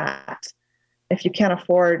they're at. If you can't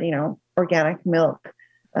afford, organic milk,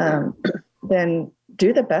 then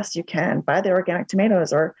do the best you can. Buy the organic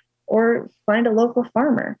tomatoes or find a local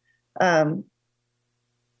farmer.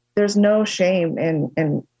 There's no shame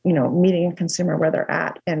in meeting a consumer where they're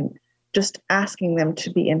at and just asking them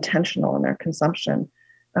to be intentional in their consumption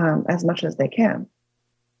as much as they can.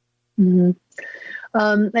 Mm-hmm.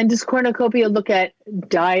 And does Cornucopia look at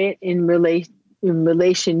diet in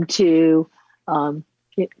relation to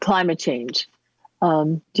climate change?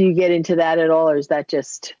 Do you get into that at all, or is that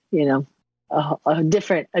just a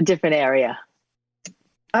different area?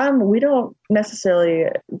 We don't necessarily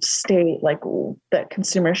state that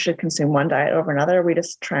consumers should consume one diet over another. We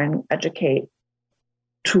just try and educate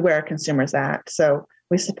to where consumers at. So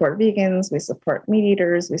we support vegans, we support meat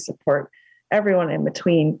eaters, we support everyone in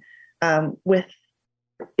between with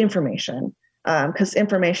information, because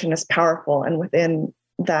information is powerful, and within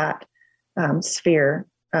that sphere,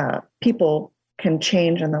 people can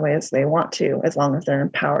change in the ways they want to, as long as they're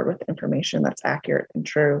empowered with information that's accurate and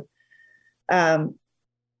true.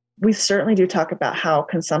 we certainly do talk about how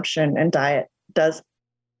consumption and diet does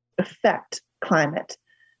affect climate,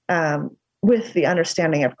 with the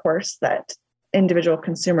understanding, of course, that individual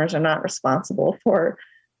consumers are not responsible for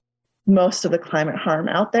most of the climate harm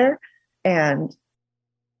out there, and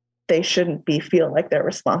they shouldn't feel like they're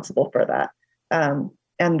responsible for that,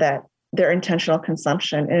 and that their intentional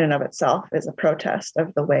consumption in and of itself is a protest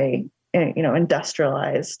of the way,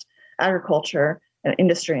 industrialized agriculture and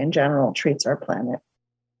industry in general treats our planet.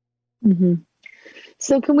 Mm-hmm.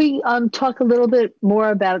 So can we talk a little bit more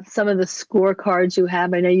about some of the scorecards you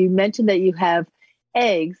have? I know you mentioned that you have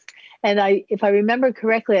eggs, and if I remember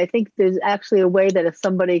correctly, I think there's actually a way that if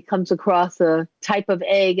somebody comes across a type of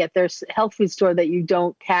egg at their health food store that you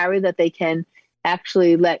don't carry, that they can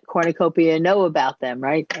actually let Cornucopia know about them,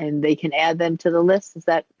 right? And they can add them to the list. Is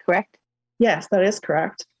that correct? Yes, that is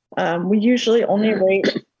correct. We usually only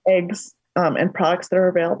rate eggs and products that are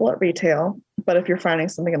available at retail. But if you're finding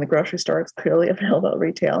something in the grocery store, it's clearly available at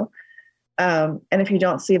retail. And if you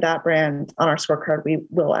don't see that brand on our scorecard, we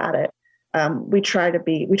will add it. We try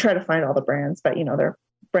to find all the brands, but there are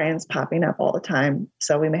brands popping up all the time,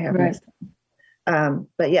 so we may have missed them.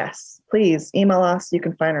 But yes, please email us. You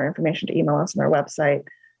can find our information to email us on our website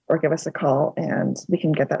or give us a call, and we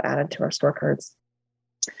can get that added to our scorecards.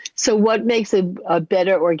 So what makes a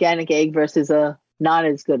better organic egg versus a not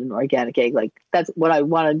as good an organic egg? Like, that's what I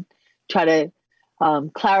want to try to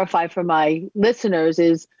clarify for my listeners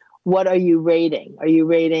is, what are you rating? Are you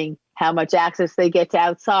rating how much access they get to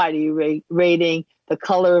outside? Are you rating the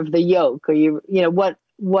color of the yolk? Are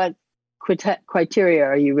what criteria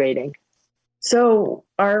are you rating? So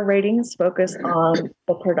our ratings focus on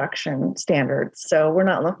the production standards. So we're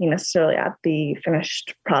not looking necessarily at the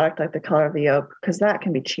finished product, like the color of the yolk, because that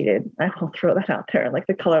can be cheated. I will throw that out there. Like,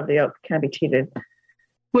 the color of the yolk can be cheated.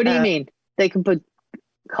 What do you mean? They can put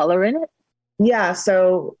color in it? Yeah.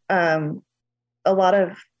 So a lot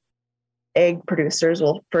of egg producers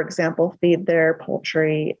will, for example, feed their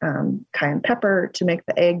poultry cayenne pepper to make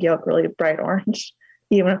the egg yolk really bright orange,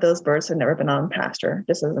 even if those birds have never been on pasture,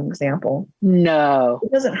 just as an example. No.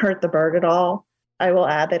 It doesn't hurt the bird at all. I will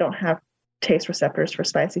add, they don't have taste receptors for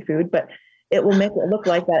spicy food, but it will make it look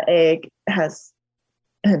like that egg has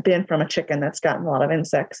been from a chicken that's gotten a lot of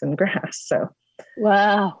insects and grass. So,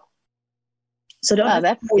 wow. So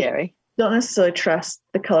that's scary. Don't necessarily trust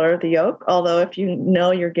the color of the yolk, although if you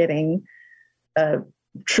know you're getting a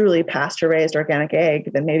truly pasture-raised organic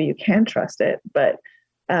egg, then maybe you can trust it. But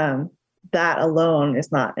that alone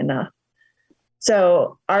is not enough.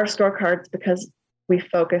 So our scorecards, because we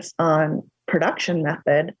focus on production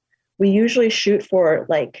method, we usually shoot for,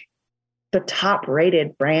 like, the top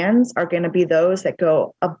rated brands are going to be those that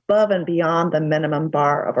go above and beyond the minimum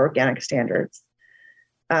bar of organic standards.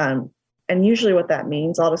 And usually what that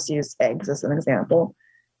means, I'll just use eggs as an example,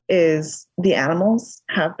 is the animals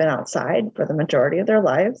have been outside for the majority of their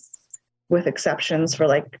lives, with exceptions for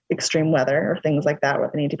like extreme weather or things like that where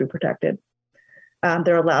they need to be protected.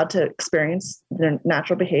 They're allowed to experience their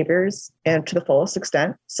natural behaviors and to the fullest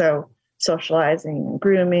extent. So socializing and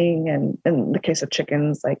grooming, and in the case of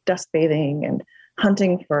chickens, like dust bathing and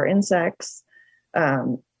hunting for insects,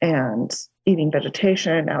 and eating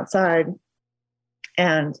vegetation outside,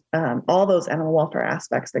 and all those animal welfare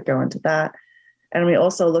aspects that go into that. And we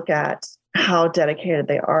also look at how dedicated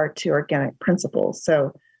they are to organic principles.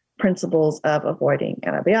 So principles of avoiding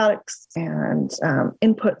antibiotics and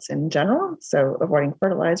inputs in general. So avoiding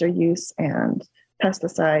fertilizer use and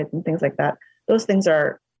pesticides and things like that. Those things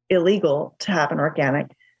are illegal to have in organic,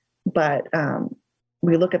 but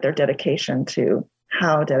we look at their dedication to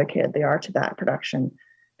how dedicated they are to that production,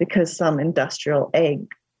 because some industrial egg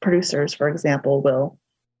producers, for example, will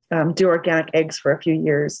do organic eggs for a few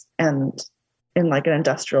years and in like an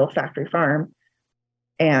industrial factory farm,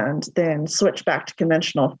 and then switch back to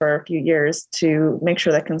conventional for a few years to make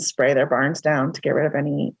sure they can spray their barns down to get rid of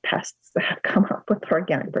any pests that have come up with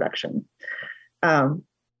organic production.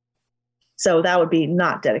 So that would be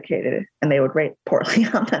not dedicated, and they would rate poorly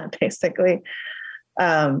on that, basically.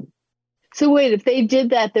 So wait, if they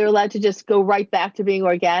did that, they're allowed to just go right back to being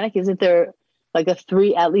organic? Isn't there like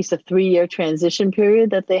at least a 3-year transition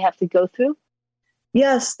period that they have to go through?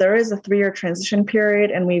 Yes, there is a 3-year transition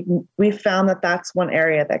period, and we've found that that's one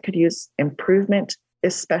area that could use improvement,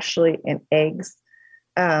 especially in eggs,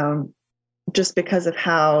 just because of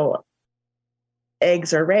how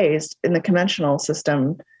eggs are raised in the conventional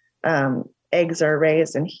system. Eggs are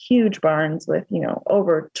raised in huge barns with,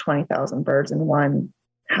 over 20,000 birds in one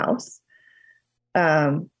house.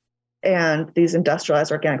 And these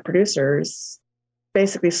industrialized organic producers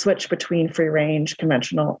basically switch between free range,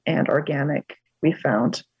 conventional, and organic, we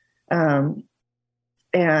found.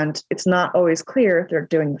 And it's not always clear if they're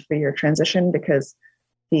doing the 3-year transition, because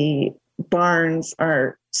the barns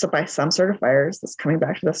are, so by some certifiers, that's coming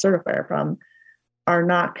back to the certifier problem, are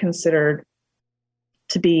not considered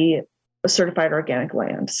to be a certified organic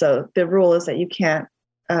land. So the rule is that you can't,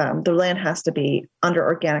 the land has to be under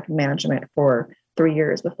organic management for 3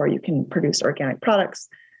 years before you can produce organic products.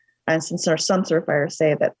 And since there are some certifiers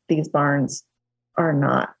say that these barns are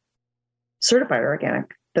not certified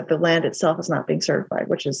organic, that the land itself is not being certified,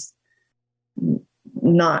 which is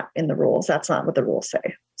not in the rules. That's not what the rules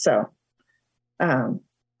say. So,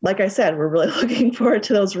 like I said, we're really looking forward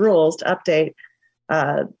to those rules to update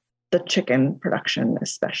the chicken production,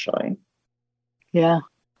 especially. Yeah.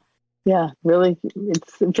 Yeah, really,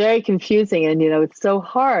 it's very confusing. And, it's so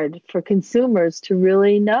hard for consumers to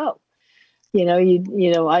really know. I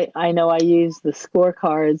know I use the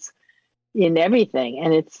scorecards in everything,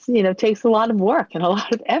 and it's, takes a lot of work and a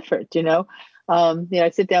lot of effort, I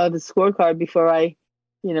sit down with a scorecard before I,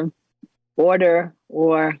 order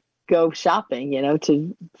or go shopping,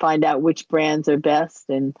 to find out which brands are best.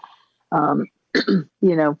 And,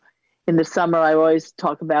 in the summer, I always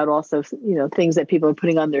talk about also, things that people are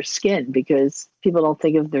putting on their skin, because people don't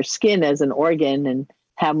think of their skin as an organ and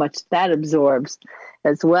how much that absorbs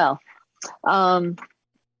as well. We're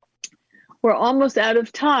almost out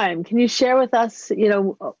of time. Can you share with us,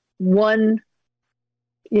 one,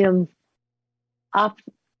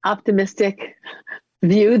 optimistic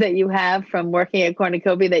view that you have from working at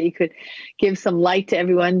Cornucopia that you could give some light to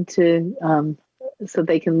everyone to, so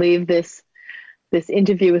they can leave this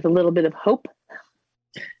interview with a little bit of hope?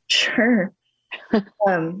 Sure.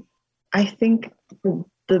 I think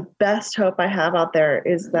the best hope I have out there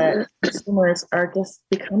is that consumers are just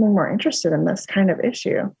becoming more interested in this kind of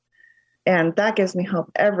issue. And that gives me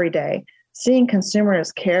hope every day. Seeing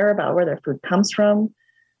consumers care about where their food comes from,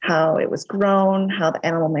 how it was grown, how the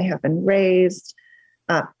animal may have been raised,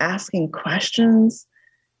 asking questions.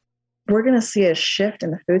 We're going to see a shift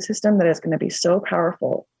in the food system that is going to be so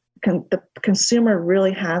powerful. The consumer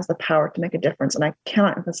really has the power to make a difference. And I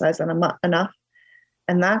cannot emphasize that enough.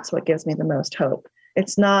 And that's what gives me the most hope.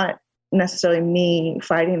 It's not necessarily me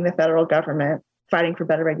fighting the federal government, fighting for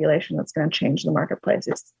better regulation that's going to change the marketplace.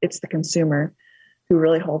 It's the consumer who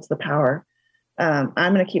really holds the power. I'm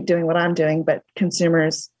going to keep doing what I'm doing, but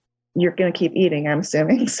consumers, you're going to keep eating, I'm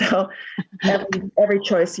assuming. So every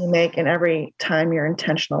choice you make and every time you're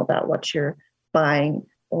intentional about what you're buying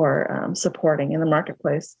or supporting in the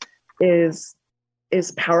marketplace is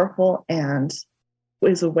powerful and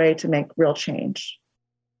is a way to make real change.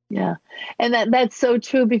 Yeah. And that's so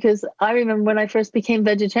true, because I remember when I first became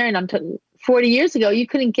vegetarian, 40 years ago, you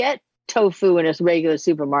couldn't get tofu in a regular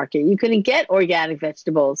supermarket. You couldn't get organic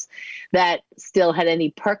vegetables that still had any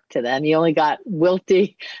perk to them. You only got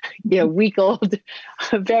wilty, week-old,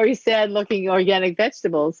 very sad-looking organic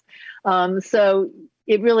vegetables. So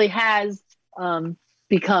it really has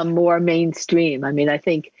become more mainstream. I mean, I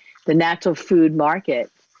think the natural food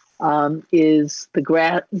market is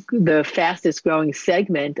the fastest growing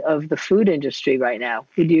segment of the food industry right now.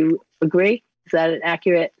 Would you agree? Is that an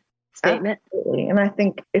accurate statement? Absolutely. And I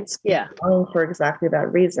think it's growing for exactly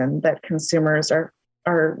that reason, that consumers are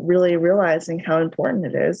really realizing how important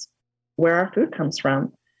it is where our food comes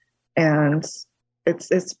from. And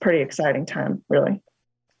it's pretty exciting time, really.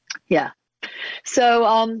 Yeah.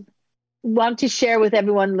 So why don't you share with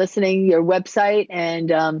everyone listening your website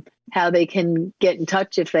and how they can get in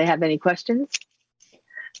touch if they have any questions?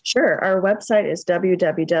 Sure. Our website is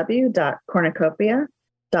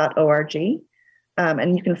www.cornucopia.org.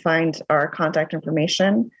 And you can find our contact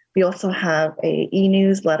information. We also have a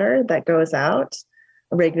e-newsletter that goes out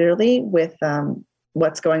regularly with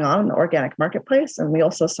what's going on in the organic marketplace. And we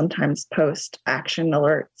also sometimes post action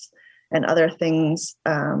alerts and other things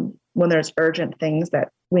when there's urgent things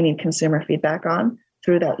that we need consumer feedback on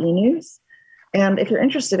through that e-news. And if you're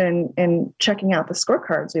interested in checking out the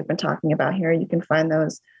scorecards we've been talking about here, you can find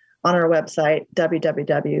those on our website,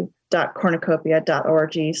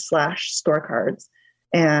 www.cornucopia.org/scorecards,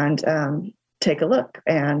 and take a look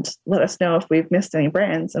and let us know if we've missed any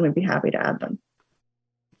brands, and we'd be happy to add them.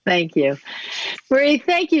 Thank you. Marie,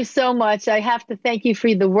 thank you so much. I have to thank you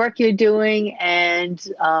for the work you're doing and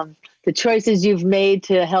the choices you've made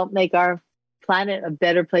to help make our planet a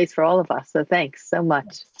better place for all of us. So thanks so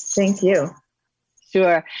much. Thank you.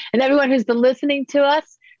 Sure. And everyone who's been listening to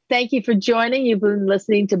us, thank you for joining. You've been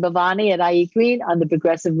listening to Bhavani at iEat Green on the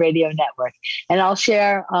Progressive Radio Network. And I'll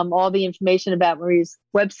share all the information about Marie's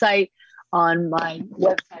website on my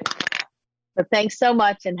website. But thanks so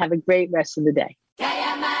much and have a great rest of the day.